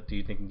this, but do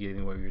you think they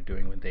knew what you were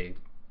doing when they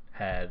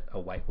had a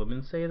white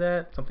woman say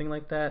that? Something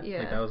like that? Yeah.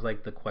 Like, that was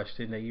like the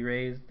question that you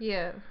raised?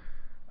 Yeah.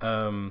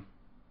 And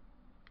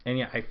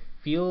yeah, I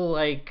feel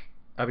like,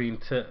 I mean,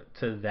 to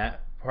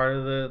that part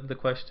of the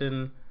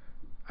question,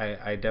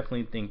 I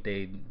definitely think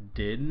they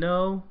did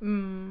know,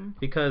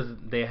 because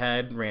they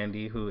had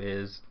Randy, who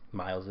is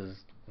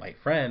Miles's white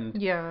friend,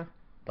 Yeah.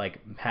 like,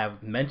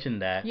 have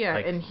mentioned that. Yeah,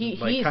 like, and he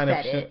kind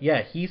said of it.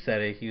 Yeah, he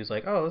said it. He was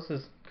like, "Oh, this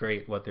is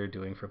great what they're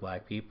doing for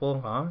black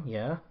people, huh?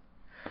 Yeah."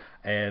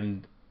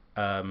 And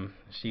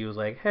she was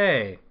like,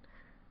 "Hey,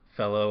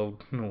 fellow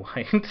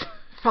white."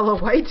 Fellow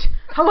white.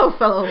 Hello,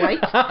 fellow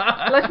white.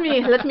 Let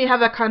me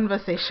have a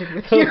conversation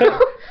with you.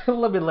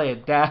 Let me lay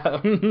it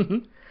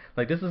down.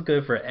 Like, this is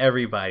good for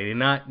everybody,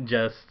 not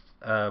just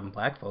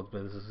black folks,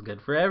 but this is good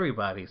for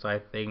everybody. So I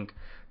think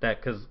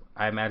that, because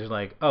I imagine,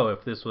 like, oh,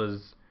 if this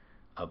was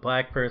a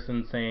black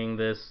person saying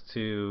this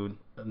to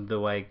the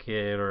white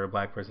kid, or a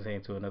black person saying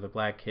it to another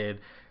black kid,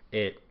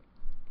 it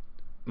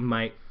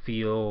might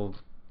feel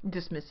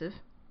dismissive.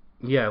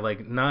 Yeah,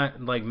 like,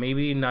 not, like,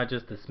 maybe not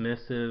just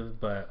dismissive,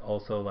 but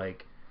also,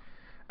 like,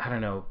 I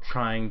don't know,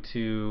 trying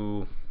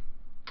to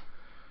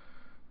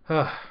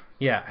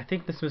yeah, I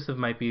think dismissive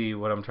might be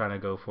what I'm trying to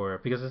go for,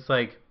 because it's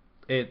like,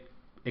 it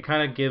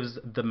kind of gives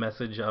the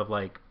message of,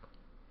 like,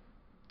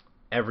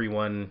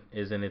 everyone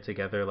is in it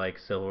together, like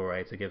civil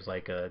rights. It gives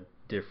like a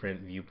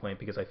different viewpoint,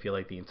 because I feel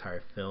like the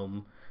entire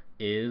film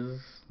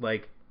is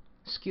like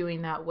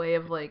skewing that way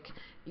of like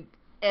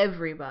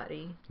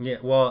everybody. Yeah,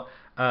 well,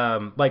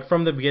 like,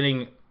 from the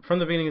beginning, from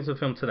the beginning of the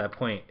film to that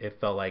point, it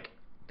felt like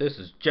this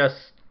is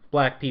just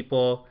black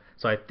people.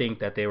 So I think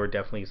that they were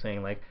definitely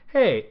saying like,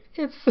 hey,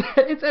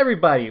 it's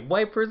everybody.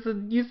 White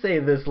person, you say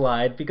this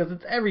line because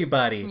it's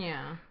everybody.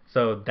 Yeah.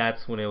 So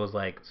that's when it was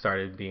like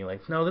started being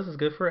like, no, this is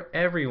good for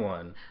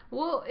everyone.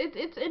 Well,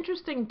 it's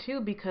interesting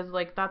too because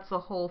like that's the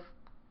whole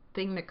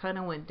thing that kind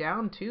of went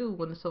down too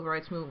when the civil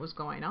rights movement was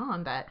going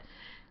on, that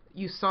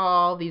you saw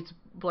all these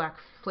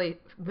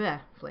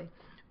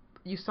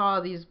you saw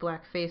these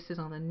black faces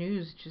on the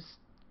news just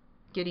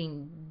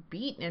getting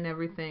beaten and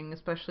everything,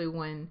 especially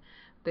when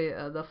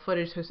the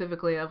footage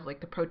specifically of like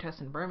the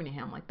protests in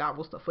Birmingham, like that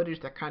was the footage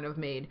that kind of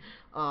made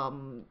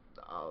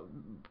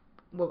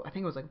well, I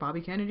think it was like Bobby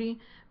Kennedy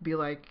be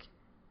like,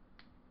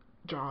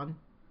 John,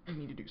 you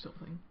need to do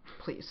something,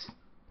 please,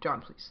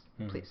 John, please,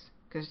 please,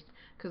 because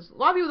a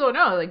lot of people don't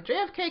know, like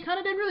JFK kind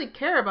of didn't really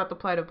care about the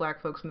plight of black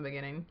folks in the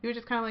beginning. He was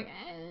just kind of like,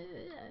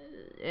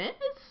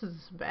 this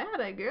is bad,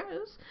 I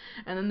guess.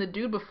 And then the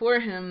dude before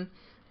him,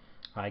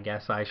 I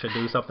guess I should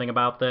do something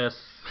about this.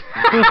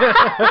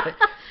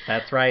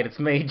 That's right, it's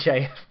me,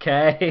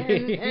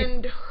 JFK.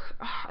 And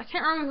I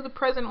can't remember who the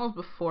president was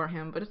before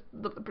him, but it's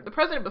the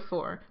president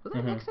before. Was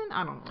it Nixon?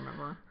 I don't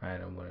remember. I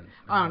don't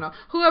know.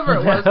 Whoever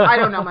it was, I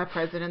don't know my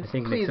presidents. I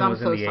think Please, Nixon I'm was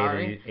so in the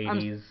sorry.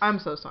 80s. I'm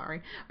so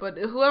sorry. But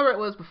whoever it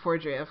was before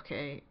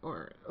JFK,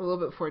 or a little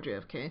bit before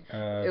JFK,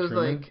 it was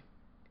Truman? like,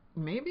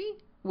 maybe?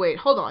 Wait,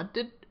 hold on.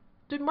 Did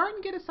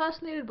Martin get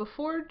assassinated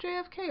before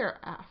JFK or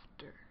after?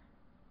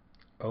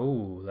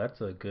 Oh,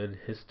 that's a good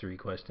history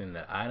question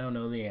that I don't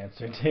know the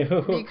answer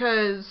to.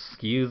 Because...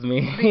 Excuse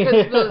me.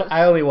 Because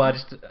I only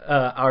watched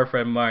Our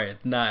Friend Martin,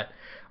 not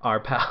Our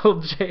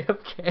Pal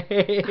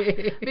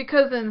JFK.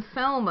 Because in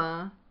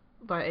Selma,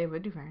 by Ava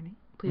DuVernay,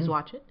 please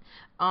watch it,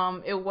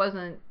 it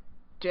wasn't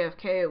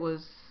JFK, it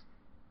was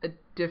a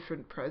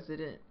different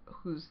president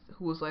who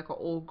was like an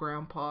old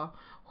grandpa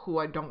who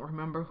I don't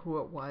remember who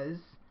it was.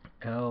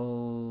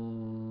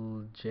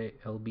 LBJ?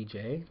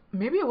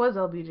 Maybe it was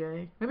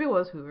LBJ. Maybe it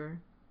was Hoover.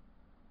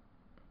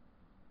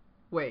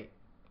 Wait,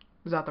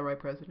 was that the right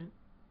president?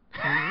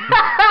 We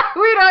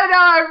don't know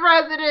our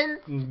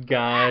presidents.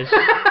 Gosh.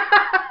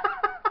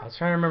 I was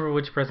trying to remember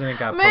which president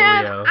got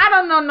polio. I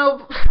don't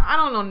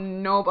know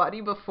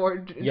nobody before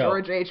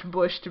George H.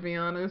 Bush, to be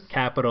honest.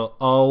 Capital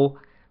O,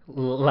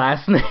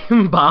 last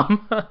name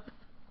Obama.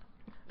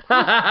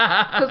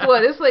 Cause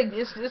what? It's like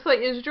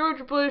it's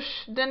George Bush,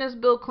 then it's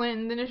Bill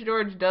Clinton, then it's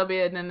George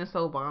W, and then it's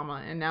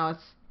Obama, and now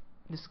it's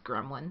this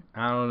gremlin.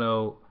 I don't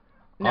know.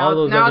 All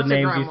those other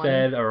names you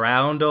said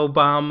around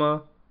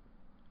Obama.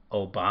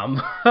 So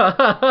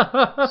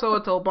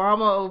it's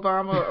Obama,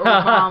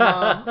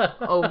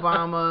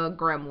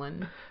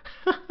 gremlin.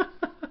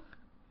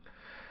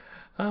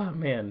 Oh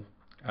man.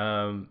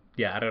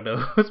 Yeah, I don't know.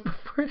 It was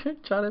before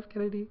John F.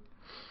 Kennedy.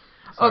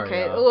 Sorry,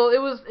 okay, well,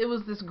 it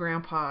was this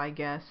grandpa, I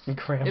guess.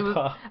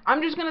 Grandpa.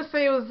 I'm just gonna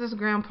say it was this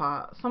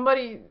grandpa.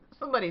 Somebody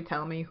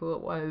tell me who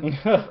it was,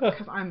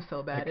 because I'm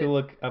so bad.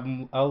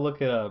 I'll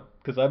look it up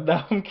because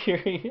I'm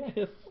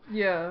curious.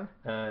 Yeah.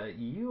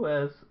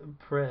 U.S.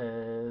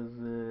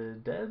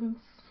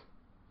 presidents.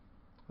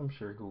 I'm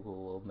sure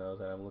Google will know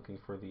that I'm looking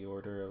for the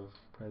order of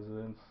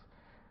presidents.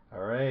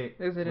 All right.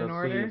 Is it in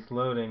order? See, it's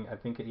loading. I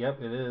think yep,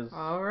 it is.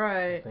 All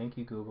right. Thank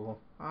you, Google.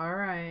 All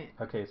right.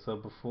 Okay, so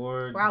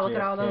before wow, look JFK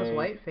at all those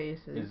white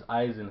faces. Is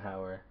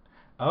Eisenhower.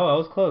 Oh, I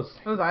was close.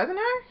 It was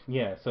Eisenhower?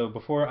 Yeah, so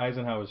before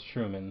Eisenhower was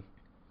Truman.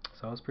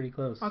 So I was pretty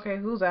close. Okay,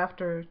 who's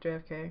after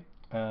JFK?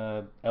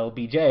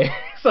 LBJ.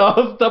 So I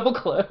was double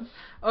close.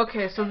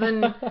 Okay, so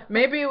then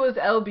maybe it was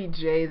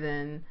LBJ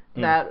then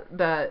that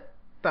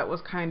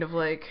was kind of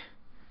like,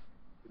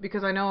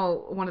 because I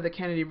know one of the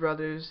Kennedy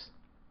brothers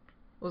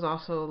was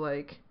also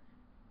like,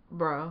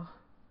 bro,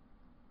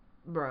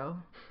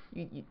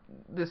 you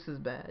this is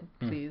bad.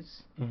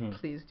 Please,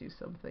 please do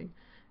something.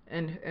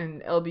 And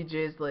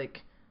LBJ's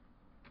like,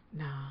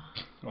 nah.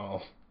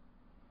 Oh.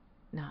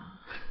 Nah.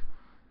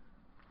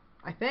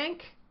 I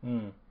think.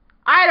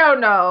 I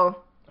don't know.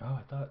 Oh,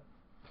 I thought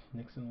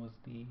Nixon was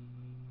the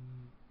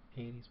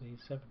 80s, maybe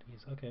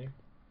 70s. Okay.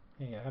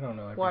 Yeah, I don't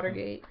know everything.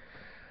 Watergate.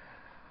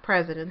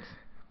 Presidents.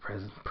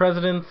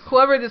 Presidents.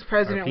 Whoever this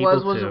president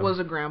was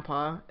a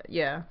grandpa.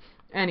 Yeah.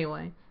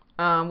 Anyway,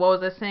 what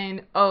was I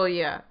saying? Oh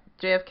yeah,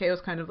 JFK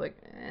was kind of like,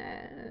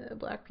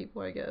 black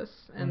people, I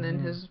guess. And then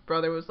his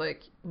brother was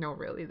like, no,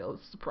 really, that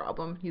was the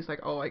problem. He's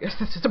like, oh, I guess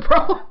that's just a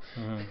problem.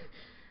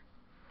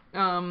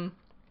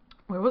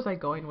 Where was I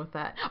going with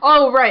that?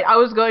 Oh, right. I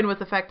was going with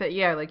the fact that,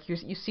 yeah, like,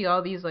 you see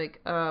all these,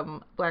 like,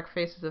 black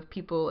faces of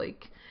people,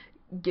 like,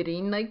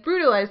 getting, like,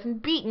 brutalized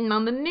and beaten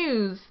on the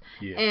news.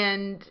 Yeah.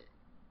 And...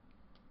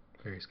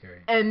 very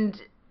scary.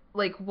 And,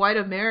 like, white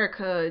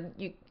America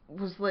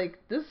was like,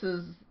 this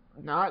is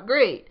not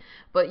great.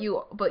 But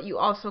you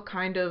also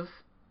kind of...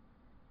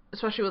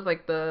 especially with,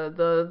 like,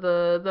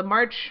 the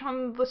march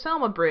on the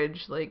Selma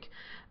Bridge, like,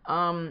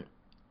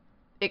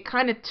 it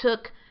kind of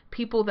took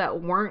people that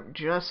weren't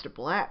just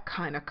black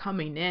kind of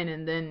coming in,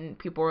 and then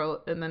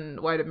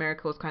white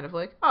America was kind of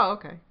like, oh,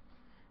 okay.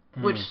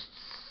 Which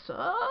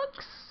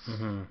sucks.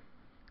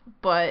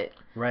 but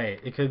right.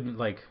 It could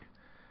like,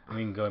 I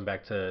mean, going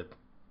back to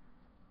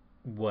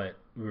what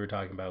we were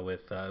talking about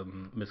with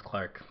Miss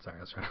Clark. Sorry,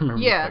 I was trying to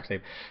remember Miss Clark's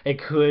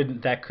name.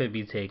 That could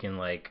be taken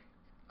like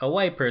a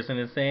white person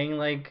is saying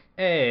like,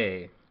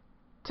 hey.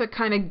 To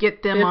kind of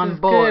get them this on is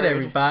board, good,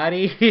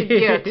 everybody.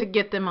 to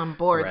get them on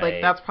board. Right.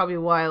 Like that's probably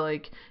why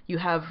like you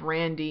have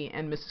Randy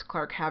and Mrs.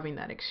 Clark having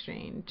that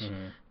exchange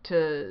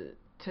to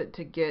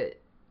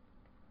get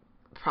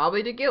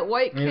probably to get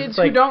white kids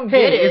who don't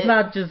get it. It's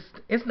not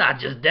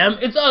just them,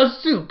 it's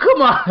us too.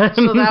 Come on.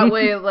 So that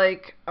way,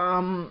 like,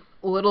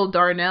 little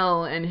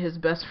Darnell and his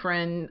best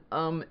friend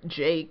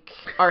Jake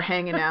are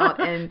hanging out,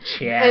 and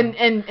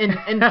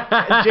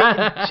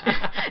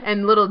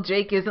and little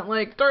Jake isn't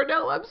like,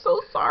 Darnell, I'm so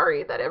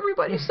sorry that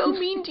everybody's so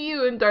mean to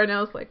you, and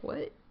Darnell's like,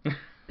 what?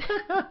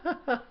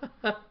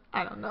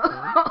 I don't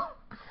know.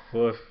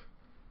 Woof.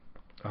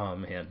 Oh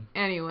man.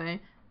 Anyway,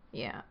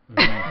 yeah.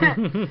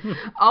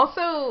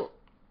 Also,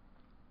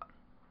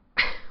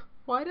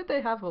 why did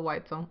they have a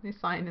whites only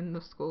sign in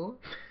the school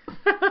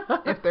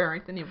if there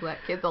aren't any black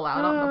kids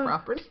allowed on the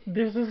property?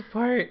 There's this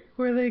part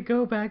where they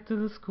go back to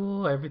the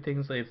school.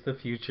 Everything's like, it's the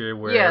future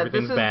where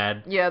everything's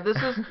bad. Yeah, this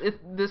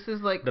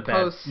is like the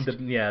post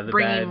bringing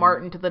bad,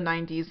 Martin to the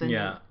 90s. And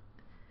yeah.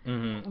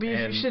 Mm-hmm.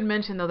 You should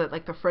mention though that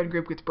like the friend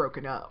group gets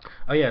broken up.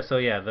 Oh yeah, so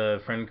yeah, the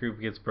friend group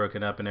gets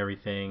broken up and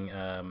everything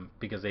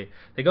because they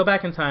go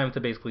back in time to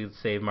basically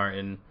save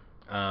Martin,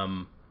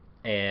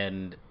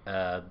 and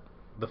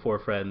the four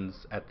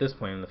friends at this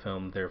point in the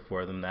film, there are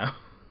four of them now,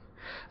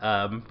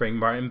 bring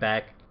Martin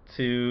back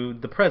to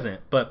the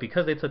present. But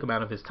because they took him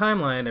out of his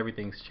timeline,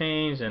 everything's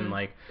changed, and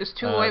like there's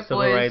two white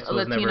boys, a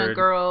Latina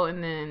girl,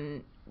 and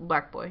then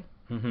black boy.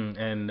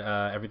 And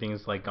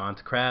everything's like gone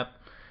to crap,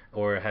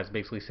 or has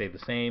basically stayed the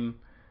same.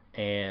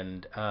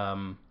 And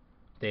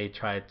they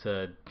tried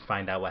to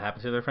find out what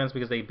happened to their friends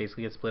because they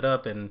basically get split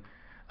up, and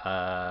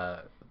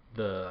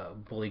the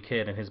bully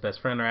kid and his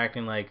best friend are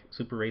acting like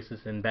super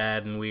racist and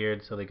bad and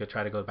weird, so they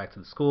try to go back to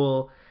the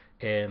school,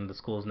 and the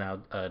school is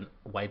now a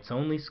whites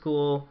only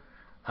school,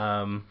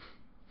 and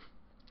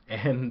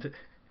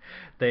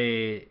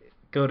they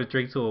go to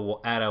drink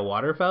at a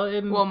water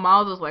fountain. Well,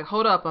 Miles is like,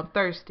 hold up, I'm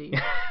thirsty.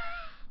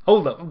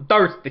 Hold up, I'm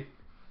thirsty.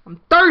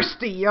 I'm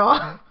thirsty,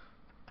 y'all.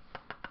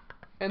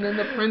 And then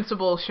the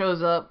principal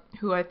shows up,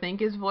 who I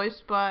think is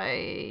voiced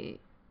by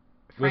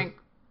Frank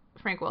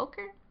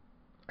Welker?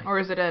 Or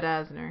is it Ed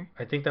Asner?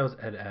 I think that was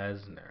Ed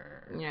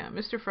Asner. Yeah,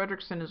 Mr.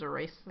 Fredrickson is a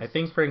racist. I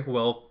think Frank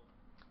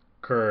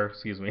Welker,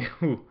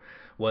 who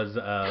was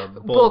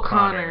Bull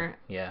Connor.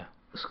 Yeah.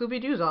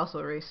 Scooby-Doo's also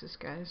a racist,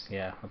 guys.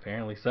 Yeah,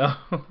 apparently so.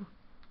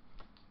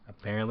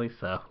 Apparently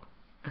so.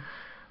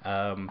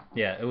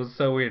 Yeah, it was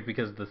so weird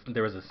because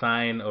there was a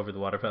sign over the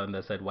water fountain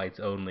that said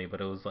whites only,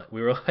 but it was like,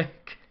 we were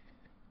like,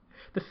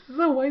 this is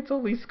a whites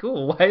only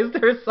school. Why is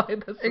there a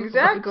sign that says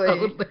whites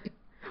only?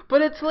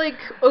 But it's like,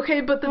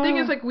 okay, but the thing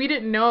is, like, we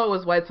didn't know it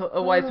was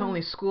a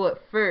whites-only school at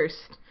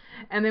first.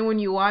 And then when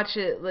you watch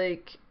it,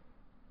 like,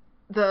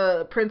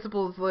 the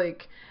principal's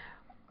like,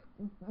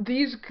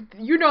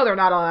 they're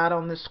not allowed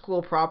on this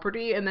school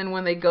property. And then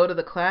when they go to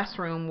the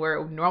classroom where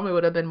it normally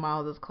would have been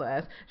Miles'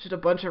 class, it's just a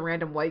bunch of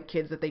random white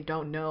kids that they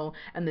don't know.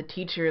 And the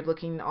teacher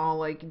looking all,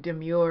 like,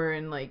 demure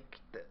and, like,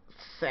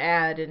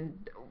 sad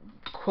and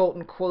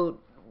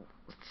quote-unquote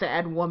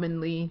sad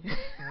womanly,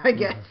 I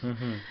guess.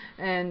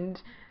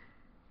 And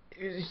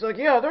he's like,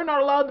 yeah, they're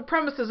not allowed the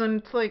premises,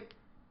 and it's like,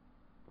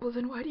 well,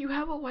 then why do you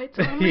have a whites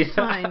only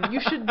sign?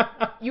 You should,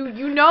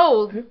 you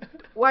know,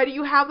 why do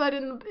you have that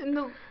in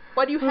the,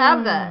 why do you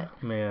have that?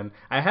 Man,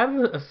 I have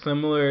a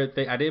similar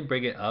thing. I didn't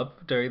bring it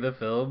up during the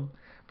film,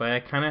 but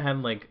I kind of had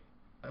like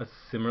a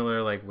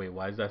similar, like, wait,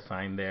 why is that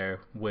sign there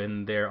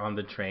when they're on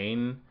the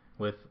train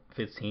with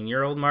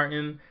 15-year-old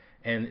Martin,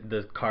 and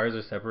the cars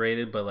are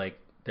separated, but like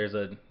there's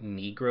a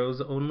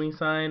Negroes only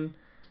sign,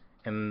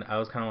 and I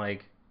was kind of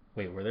like,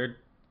 wait, wouldn't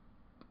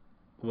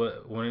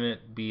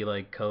it be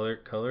like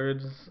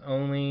coloreds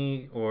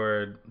only,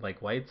 or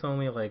like whites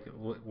only, like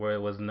where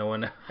was no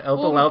one else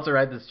allowed to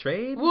ride this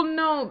train? Well,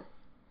 no,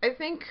 I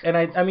think. And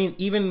I mean,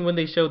 even when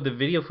they showed the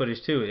video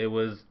footage too, it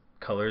was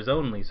colors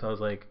only. So I was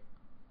like,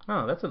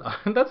 oh, that's an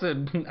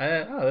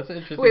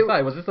interesting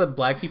sign. Was this a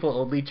black people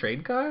only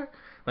train car?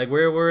 Like,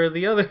 where were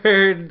the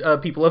other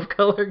people of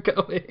color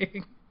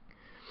going?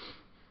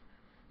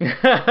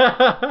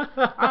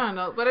 I don't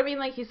know, but I mean,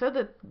 like, he said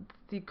that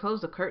he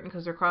closed the curtain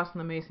because they're crossing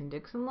the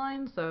Mason-Dixon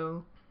line,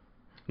 so.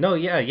 No,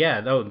 yeah,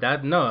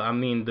 I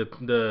mean,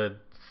 the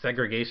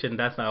segregation,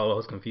 that's not what I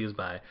was confused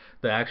by.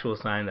 The actual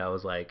sign that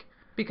was like,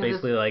 because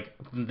basically like,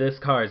 this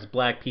car is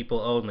black people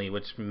only,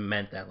 which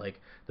meant that like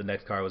the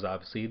next car was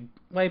obviously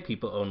white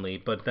people only.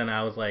 But then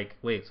I was like,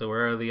 wait, so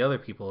where are the other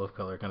people of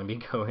color going to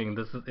be going?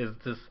 This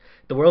is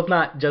the world's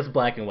not just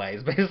black and white.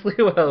 Is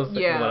basically what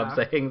I'm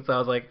saying. So I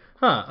was like,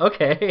 huh,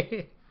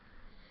 okay.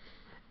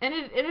 And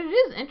it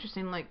is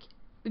interesting, like,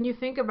 when you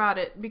think about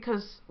it,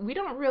 because we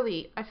don't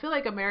really, I feel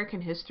like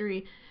American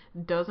history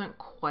doesn't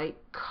quite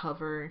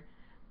cover,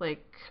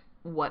 like,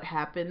 what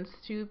happens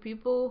to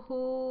people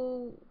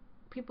who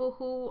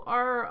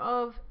are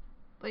of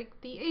like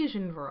the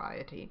Asian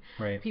variety.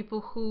 Right.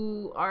 People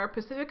who are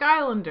Pacific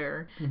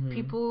Islander. Mm-hmm.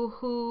 People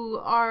who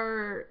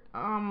are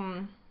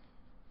I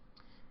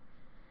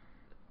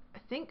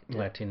think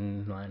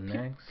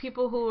Latinx.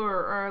 People who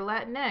are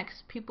Latinx.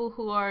 People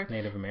who are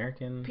Native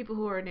American. People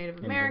who are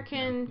Native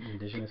American.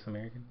 Indigenous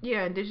American.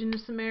 Yeah,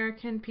 Indigenous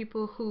American.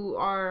 People who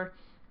are,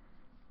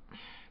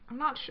 I'm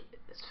not sure.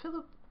 Is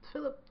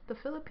the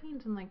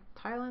Philippines and like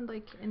Thailand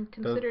like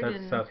considered that's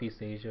in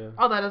Southeast Asia.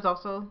 Oh, that is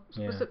also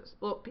specific. Yeah.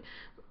 Well,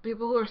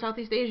 people who are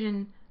Southeast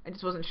Asian. I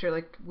just wasn't sure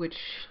like which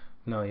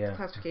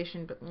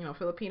classification, but you know,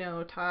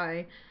 Filipino,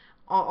 Thai,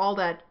 all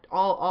that,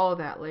 all of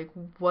that. Like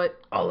what?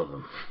 All of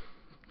them.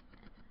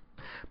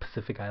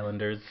 Pacific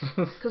Islanders.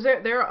 Because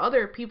there are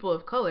other people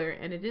of color,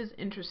 and it is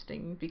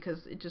interesting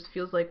because it just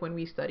feels like when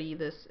we study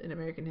this in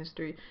American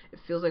history, it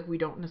feels like we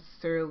don't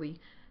necessarily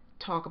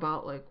talk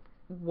about like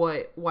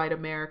what white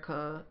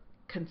America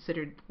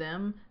considered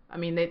them. I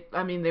mean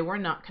they were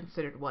not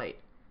considered white,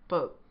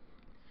 but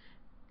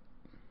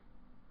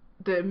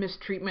the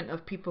mistreatment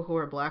of people who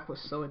are black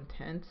was so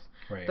intense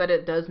that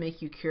it does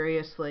make you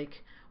curious,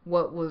 like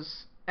what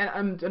was, and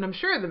I'm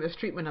sure the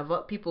mistreatment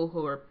of people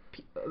who are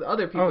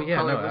other people of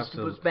color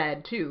was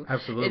bad too.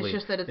 Absolutely. It's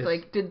just that it's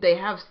like, did they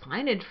have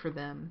signage for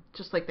them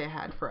just like they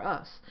had for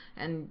us?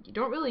 And you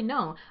don't really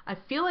know. I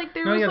feel like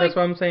there was that's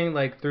what I'm saying.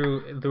 Like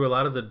through a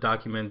lot of the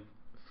document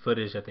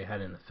footage that they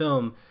had in the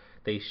film,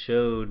 they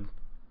showed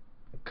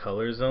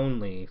colors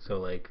only. So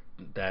like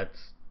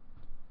that's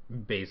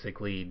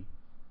basically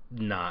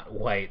not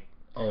white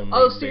only.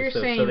 Oh, so you're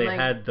saying so they like,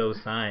 had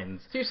those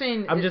signs. So you're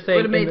saying I'm just saying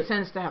it would have made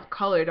sense to have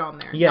colored on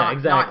there. Yeah, not,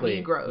 exactly. Not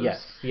Negroes.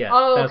 Yes, yeah.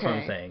 Oh, that's okay.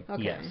 what I'm saying.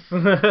 Okay. Yes.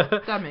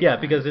 That makes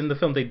sense. Because in the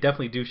film they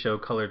definitely do show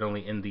colored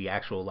only in the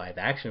actual live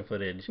action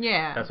footage.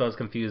 Yeah. That's why I was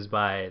confused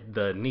by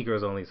the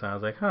Negroes only sign. I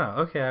was like,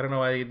 okay, I don't know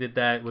why they did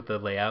that with the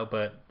layout,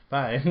 but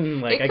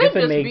fine. Like I guess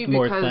it makes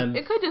more sense.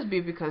 It could just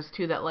be because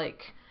too that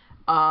like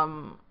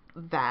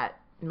that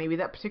maybe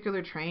that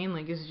particular train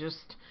like is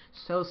just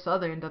so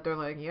southern that they're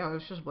like, yeah,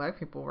 it's just black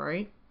people,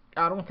 right?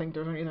 I don't think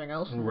there's anything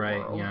else in the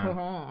world. Yeah.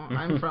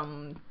 I'm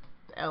from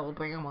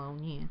Alabama.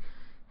 Yeah.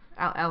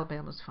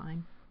 Alabama's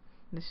fine.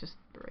 It's just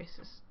the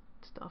racist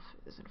stuff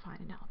isn't fine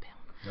in Alabama.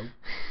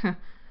 Nope.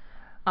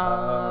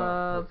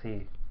 Let's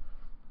see.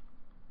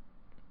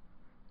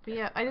 But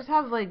yeah, I just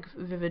have like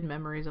vivid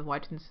memories of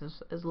watching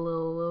this as a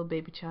little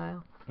baby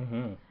child.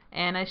 Mm-hmm.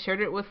 And I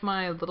shared it with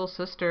my little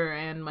sister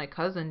and my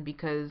cousin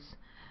because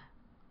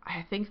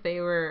I think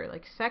they were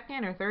like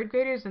second or third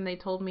graders, and they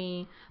told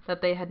me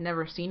that they had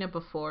never seen it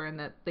before and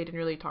that they didn't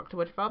really talk too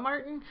much about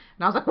Martin. And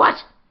I was like, what?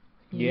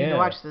 You need to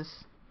watch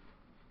this.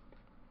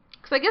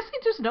 Because I guess they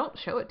just don't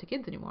show it to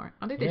kids anymore.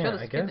 I don't think they show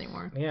this to kids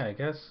anymore. Yeah, I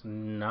guess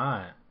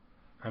not.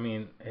 I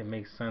mean, it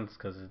makes sense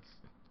because it's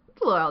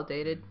a little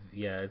outdated.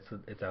 Yeah,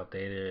 it's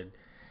outdated.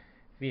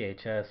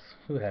 VHS,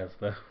 who has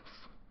those?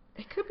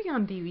 It could be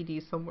on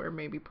DVD somewhere,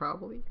 maybe,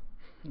 probably.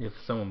 If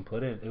someone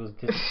put it, it was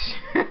just,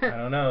 I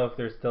don't know if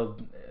there's still,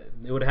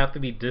 it would have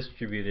to be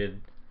distributed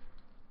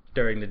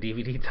during the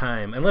DVD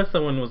time, unless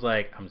someone was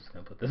like, I'm just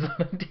going to put this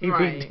on a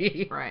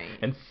DVD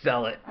and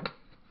sell it.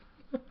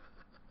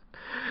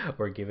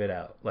 Or give it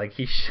out, like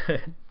he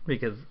should,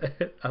 because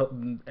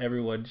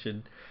everyone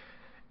should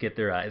get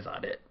their eyes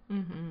on it.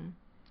 Mm-hmm.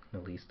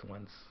 At least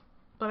once.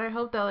 But I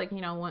hope that, like,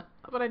 you know,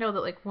 but I know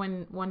that, like,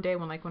 one day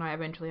when I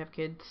eventually have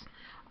kids,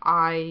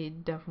 I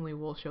definitely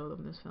will show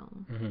them this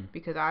film. Mm-hmm.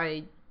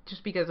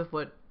 Because of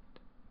what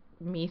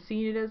me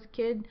seeing it as a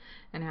kid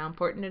and how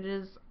important it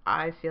is,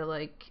 I feel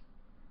like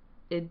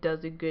it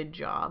does a good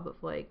job of,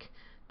 like,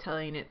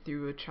 telling it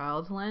through a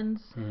child's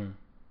lens. Mm-hmm.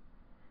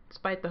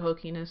 Despite the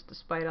hokiness,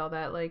 despite all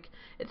that, like,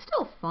 it's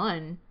still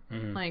fun.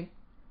 Mm-hmm. Like,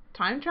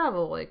 time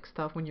travel, like,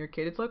 stuff when you're a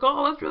kid, it's like,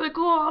 oh, that's really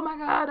cool, oh my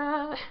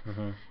god,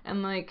 Mm-hmm.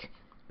 And, like,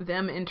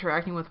 them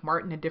interacting with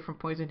Martin at different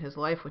points in his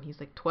life, when he's,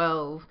 like,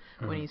 12,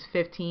 when he's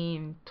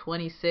 15,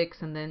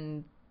 26, and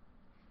then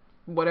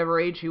whatever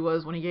age he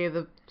was when he gave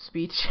the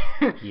speech.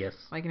 Yes.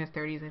 Like, in his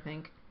 30s, I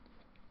think.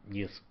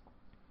 Yes.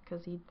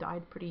 Because he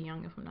died pretty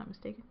young, if I'm not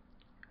mistaken.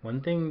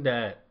 One thing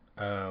that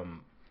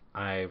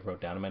I wrote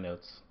down in my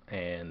notes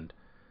and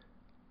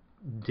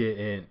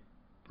didn't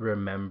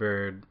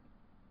remember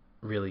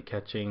really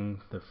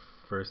catching the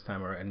first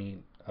time or any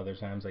other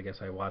times I guess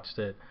I watched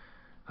it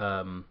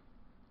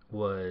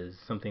was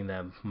something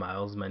that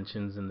Miles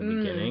mentions in the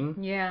beginning.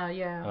 Yeah.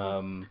 I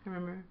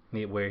remember.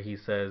 Where he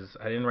says,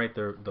 I didn't write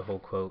the whole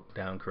quote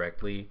down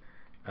correctly,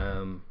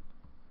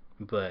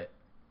 but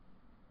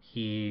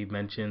he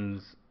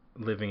mentions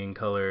living in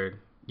color,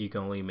 you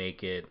can only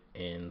make it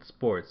in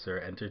sports or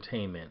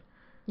entertainment.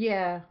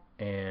 Yeah.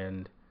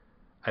 And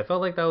I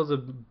felt like that was a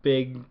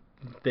big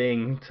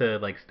thing to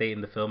like state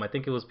in the film. I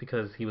think it was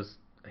because he was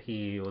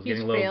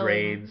getting low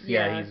grades.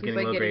 Yeah, he's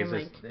getting low grades.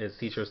 His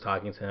teacher was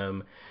talking to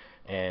him,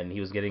 and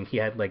he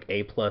had like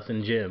A+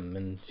 in gym,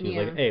 and she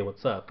was like, "Hey,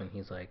 what's up?" And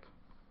he's like,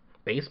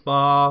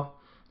 "Baseball."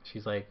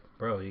 She's like,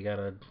 "Bro, you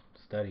gotta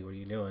study. What are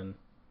you doing?"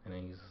 And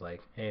then he's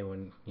like, "Hey,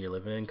 when you're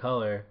living in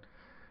color,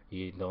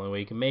 the only way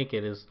you can make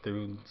it is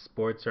through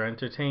sports or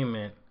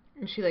entertainment."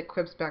 And she like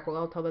quips back, well,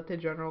 I'll tell that to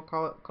General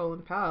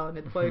Colin Powell, and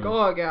it's like,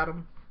 oh, I got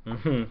him.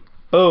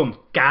 Boom,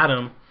 got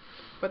him.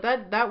 But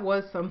that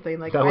was something,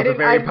 like, that was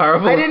very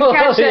powerful. I didn't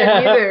catch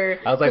that either.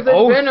 I was like,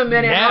 oh, it's been a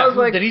minute. I was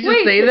like, did he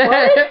just say that?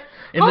 What?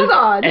 In Hold this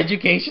on.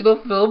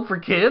 educational film for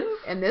kids?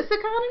 In this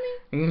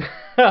economy?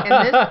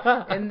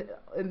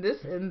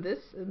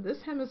 in this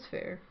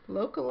hemisphere,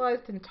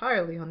 localized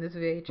entirely on this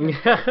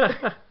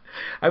VHS.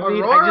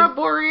 Aurora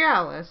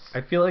Borealis.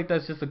 I feel like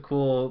that's just a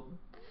cool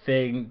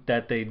thing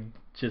that they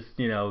just,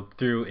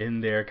 threw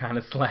in there kind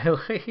of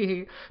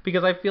slyly.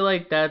 Because I feel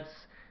like that's,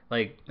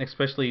 like,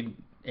 especially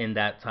in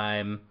that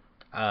time,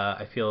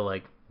 I feel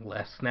like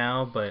less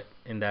now, but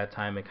in that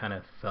time it kind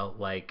of felt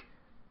like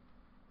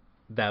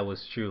that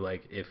was true.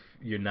 Like, if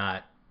you're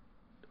not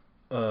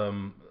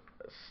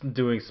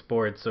doing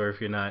sports, or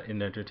if you're not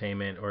in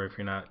entertainment, or if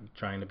you're not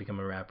trying to become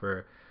a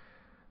rapper,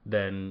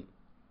 then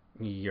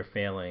you're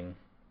failing.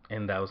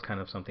 And that was kind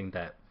of something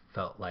that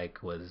felt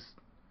like was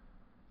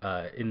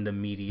in the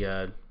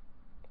media,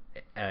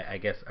 I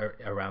guess,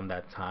 around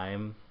that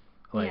time.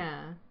 Like,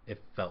 yeah.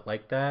 It felt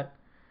like that.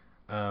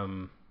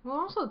 Well,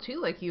 also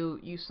too, like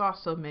you saw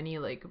so many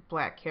like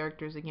black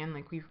characters again.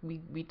 Like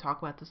we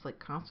talk about this like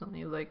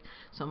constantly. Like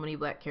so many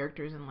black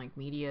characters in like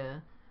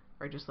media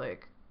are just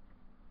like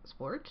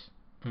sports.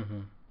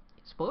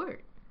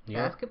 Sport.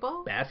 Yep.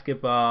 Basketball.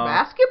 Basketball.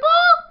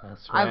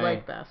 That's right. I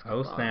like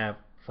basketball. Oh snap!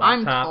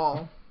 I'm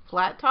tall.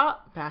 Flat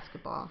top.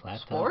 Basketball. Flat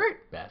Sport.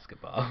 Top,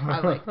 basketball. I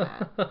like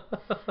that.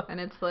 And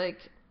it's like.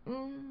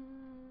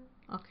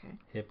 Okay.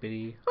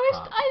 Hippity.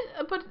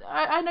 But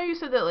I know you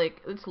said that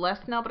like it's less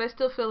now, but I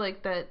still feel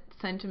like that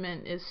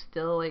sentiment is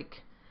still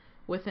like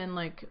within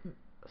like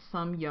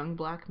some young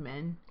black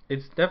men.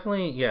 It's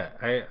definitely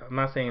I'm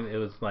not saying it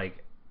was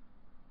like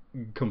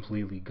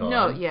completely gone.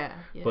 No, yeah.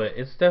 But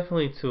it's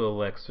definitely to a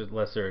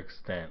lesser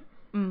extent.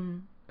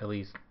 At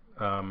least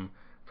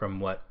from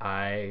what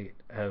I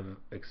have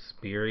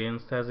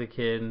experienced as a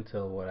kid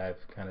until what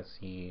I've kind of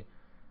seen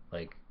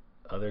like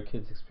other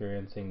kids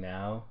experiencing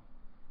now.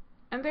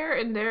 And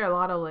there are a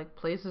lot of like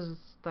places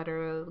that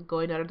are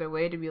going out of their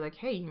way to be like,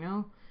 hey,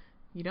 you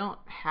don't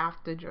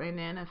have to join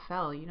the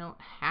NFL. You don't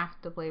have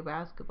to play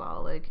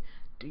basketball. Like,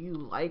 do you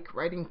like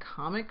writing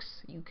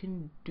comics? You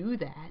can do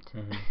that.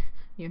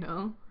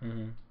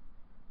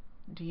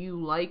 Do you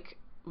like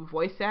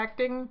voice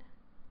acting?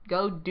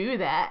 Go do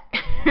that.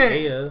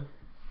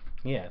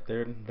 Yeah,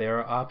 there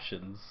are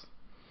options.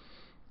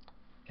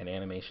 And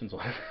animation's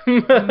one.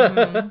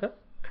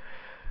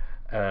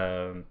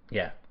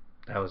 Yeah,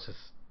 that was just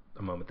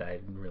a moment that I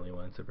really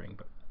wanted to bring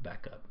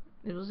back up.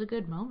 It was a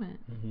good moment.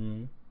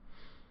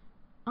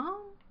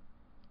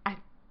 I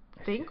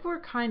think we're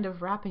kind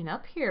of wrapping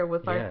up here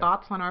with our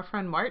thoughts on our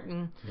friend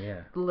Martin.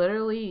 Yeah.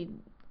 Literally,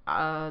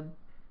 I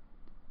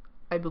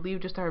believe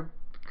just our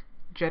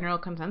general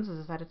consensus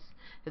is that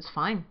it's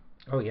fine.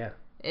 Oh yeah.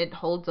 It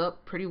holds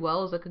up pretty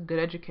well as like a good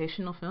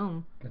educational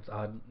film. It's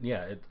odd.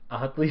 Yeah, it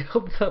oddly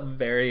holds up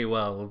very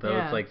well, though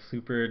it's like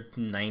super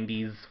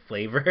 90s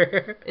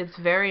flavor. It's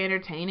very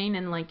entertaining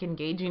and like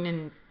engaging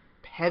and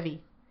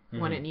heavy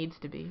when it needs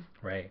to be.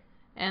 Right.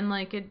 And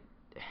like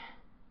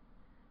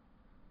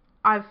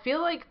I feel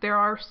like there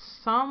are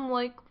some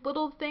like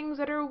little things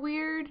that are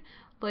weird.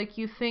 Like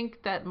you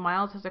think that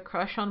Miles has a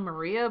crush on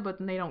Maria, but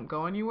then they don't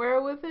go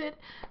anywhere with it.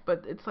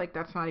 But it's like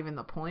that's not even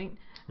the point.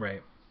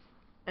 Right.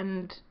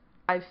 And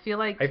I feel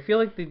like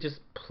they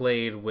just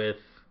played with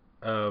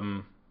I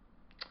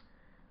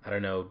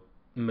don't know,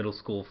 middle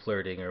school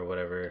flirting or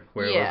whatever.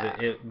 Where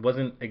it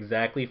wasn't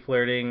exactly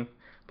flirting,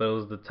 but it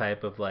was the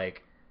type of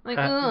like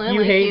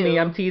you hate me,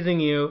 I'm teasing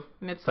you.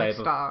 And it's like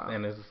stop.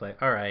 And it's just like,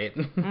 all right,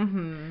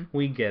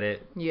 we get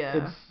it.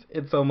 Yeah.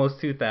 It's almost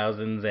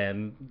 2000s,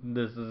 and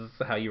this is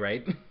how you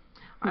write.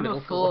 I'm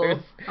a fool,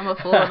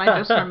 and I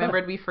just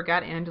remembered we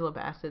forgot Angela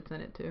Bassett's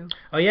in it too.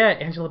 Oh yeah,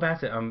 Angela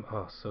Bassett. I'm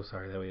so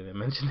sorry that we didn't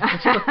mention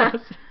Angela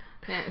Bassett.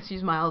 Yeah,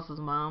 she's Miles'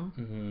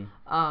 mom.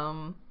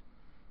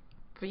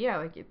 But yeah,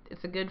 like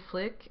it's a good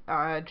flick.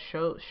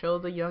 Show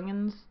the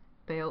youngins.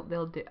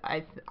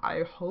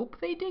 I hope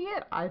they dig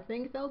it. I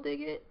think they'll dig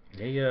it.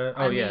 Yeah.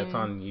 Oh yeah, it's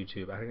on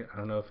YouTube. I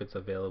don't know if it's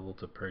available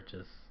to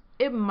purchase.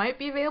 It might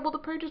be available to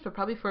purchase, but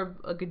probably for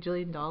a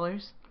gajillion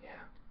dollars. Yeah.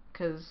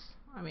 Because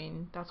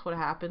that's what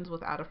happens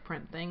with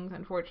out-of-print things,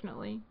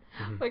 unfortunately.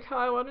 Like how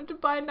I wanted to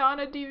buy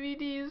Nana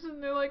DVDs,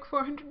 and they're like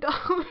 $400.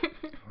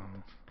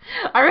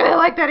 I really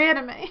like that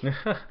anime.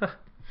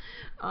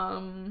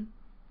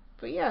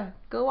 But yeah,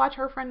 go watch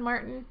Her Friend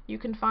Martin. You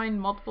can find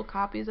multiple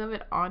copies of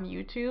it on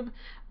YouTube.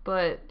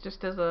 But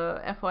just as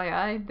a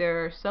FYI,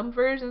 there are some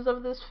versions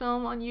of this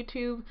film on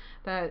YouTube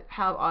that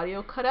have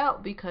audio cut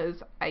out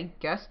because I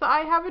guess the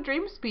I Have a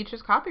Dream speech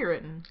is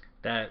copywritten.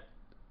 That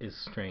is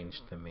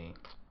strange to me.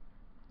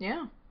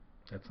 Yeah.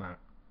 That's not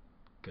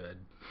good.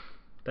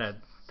 That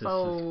just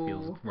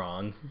feels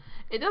wrong.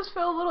 It does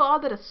feel a little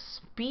odd that a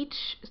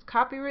speech is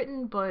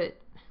copywritten, but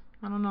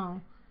I don't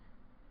know.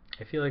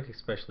 I feel like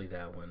especially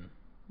that one.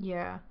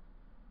 Yeah.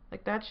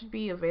 Like that should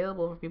be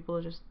available for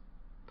people to just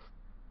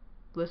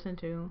listen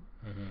to.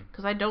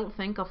 Because I don't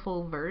think a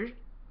full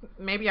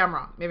Maybe I'm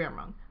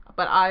wrong.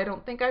 But I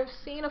don't think I've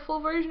seen a full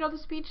version of the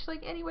speech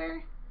like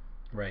anywhere.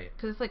 Right.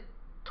 Because it's like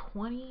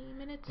 20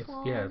 minutes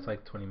long. Yeah, it's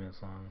like 20 minutes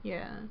long.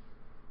 Yeah.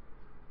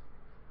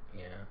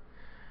 Yeah.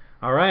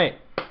 All right.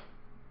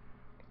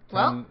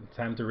 Well,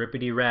 time to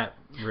rippity rap.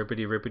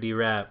 Rippity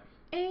rap.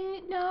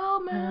 Ain't no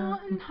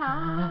mountain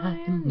high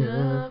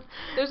enough.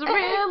 There's a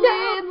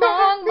really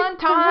long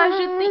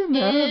montage at the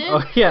end.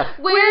 Oh, yeah.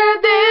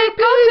 Where they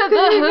go to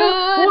the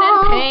hood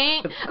and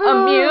paint a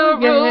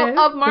mural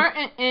of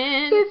Martin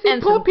and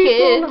some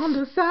kids. On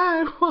the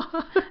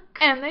sidewalk.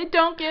 And they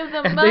don't give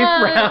them And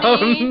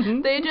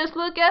money. They just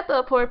look at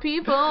the poor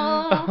people.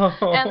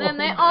 And then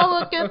they all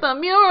look at the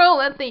mural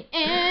at the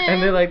end.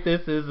 And they're like,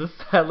 this is a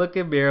sad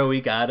looking mural.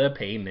 We gotta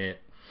paint it.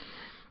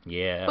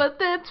 Yeah. But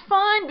that's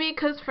fine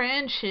because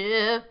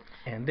friendship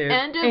and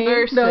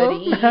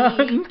diversity.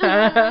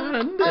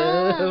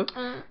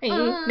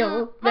 Ain't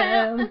no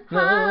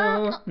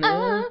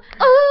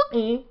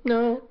ain't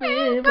no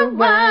river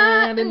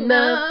wide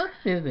enough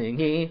to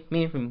keep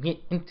me from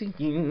getting to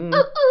you.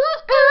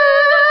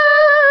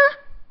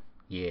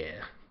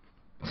 Yeah.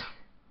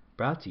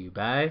 Brought to you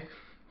by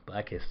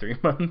Black History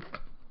Month.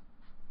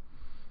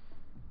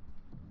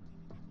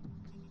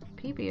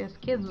 PBS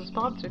Kids was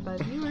sponsored by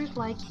viewers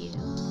like you.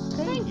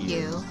 Thank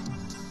you.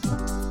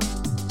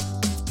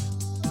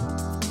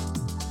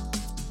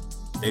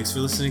 Thanks for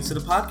listening to the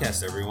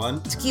podcast,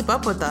 everyone. To keep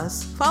up with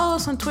us, follow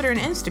us on Twitter and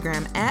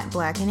Instagram at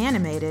Black and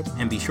Animated.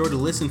 And be sure to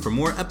listen for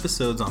more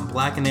episodes on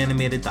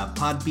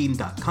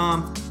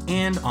blackandanimated.podbean.com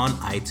and on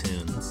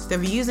iTunes. The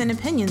views and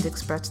opinions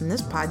expressed in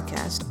this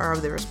podcast are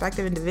of the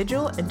respective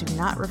individual and do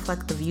not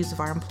reflect the views of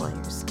our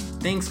employers.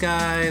 Thanks,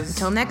 guys.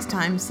 Until next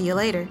time, see you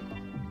later.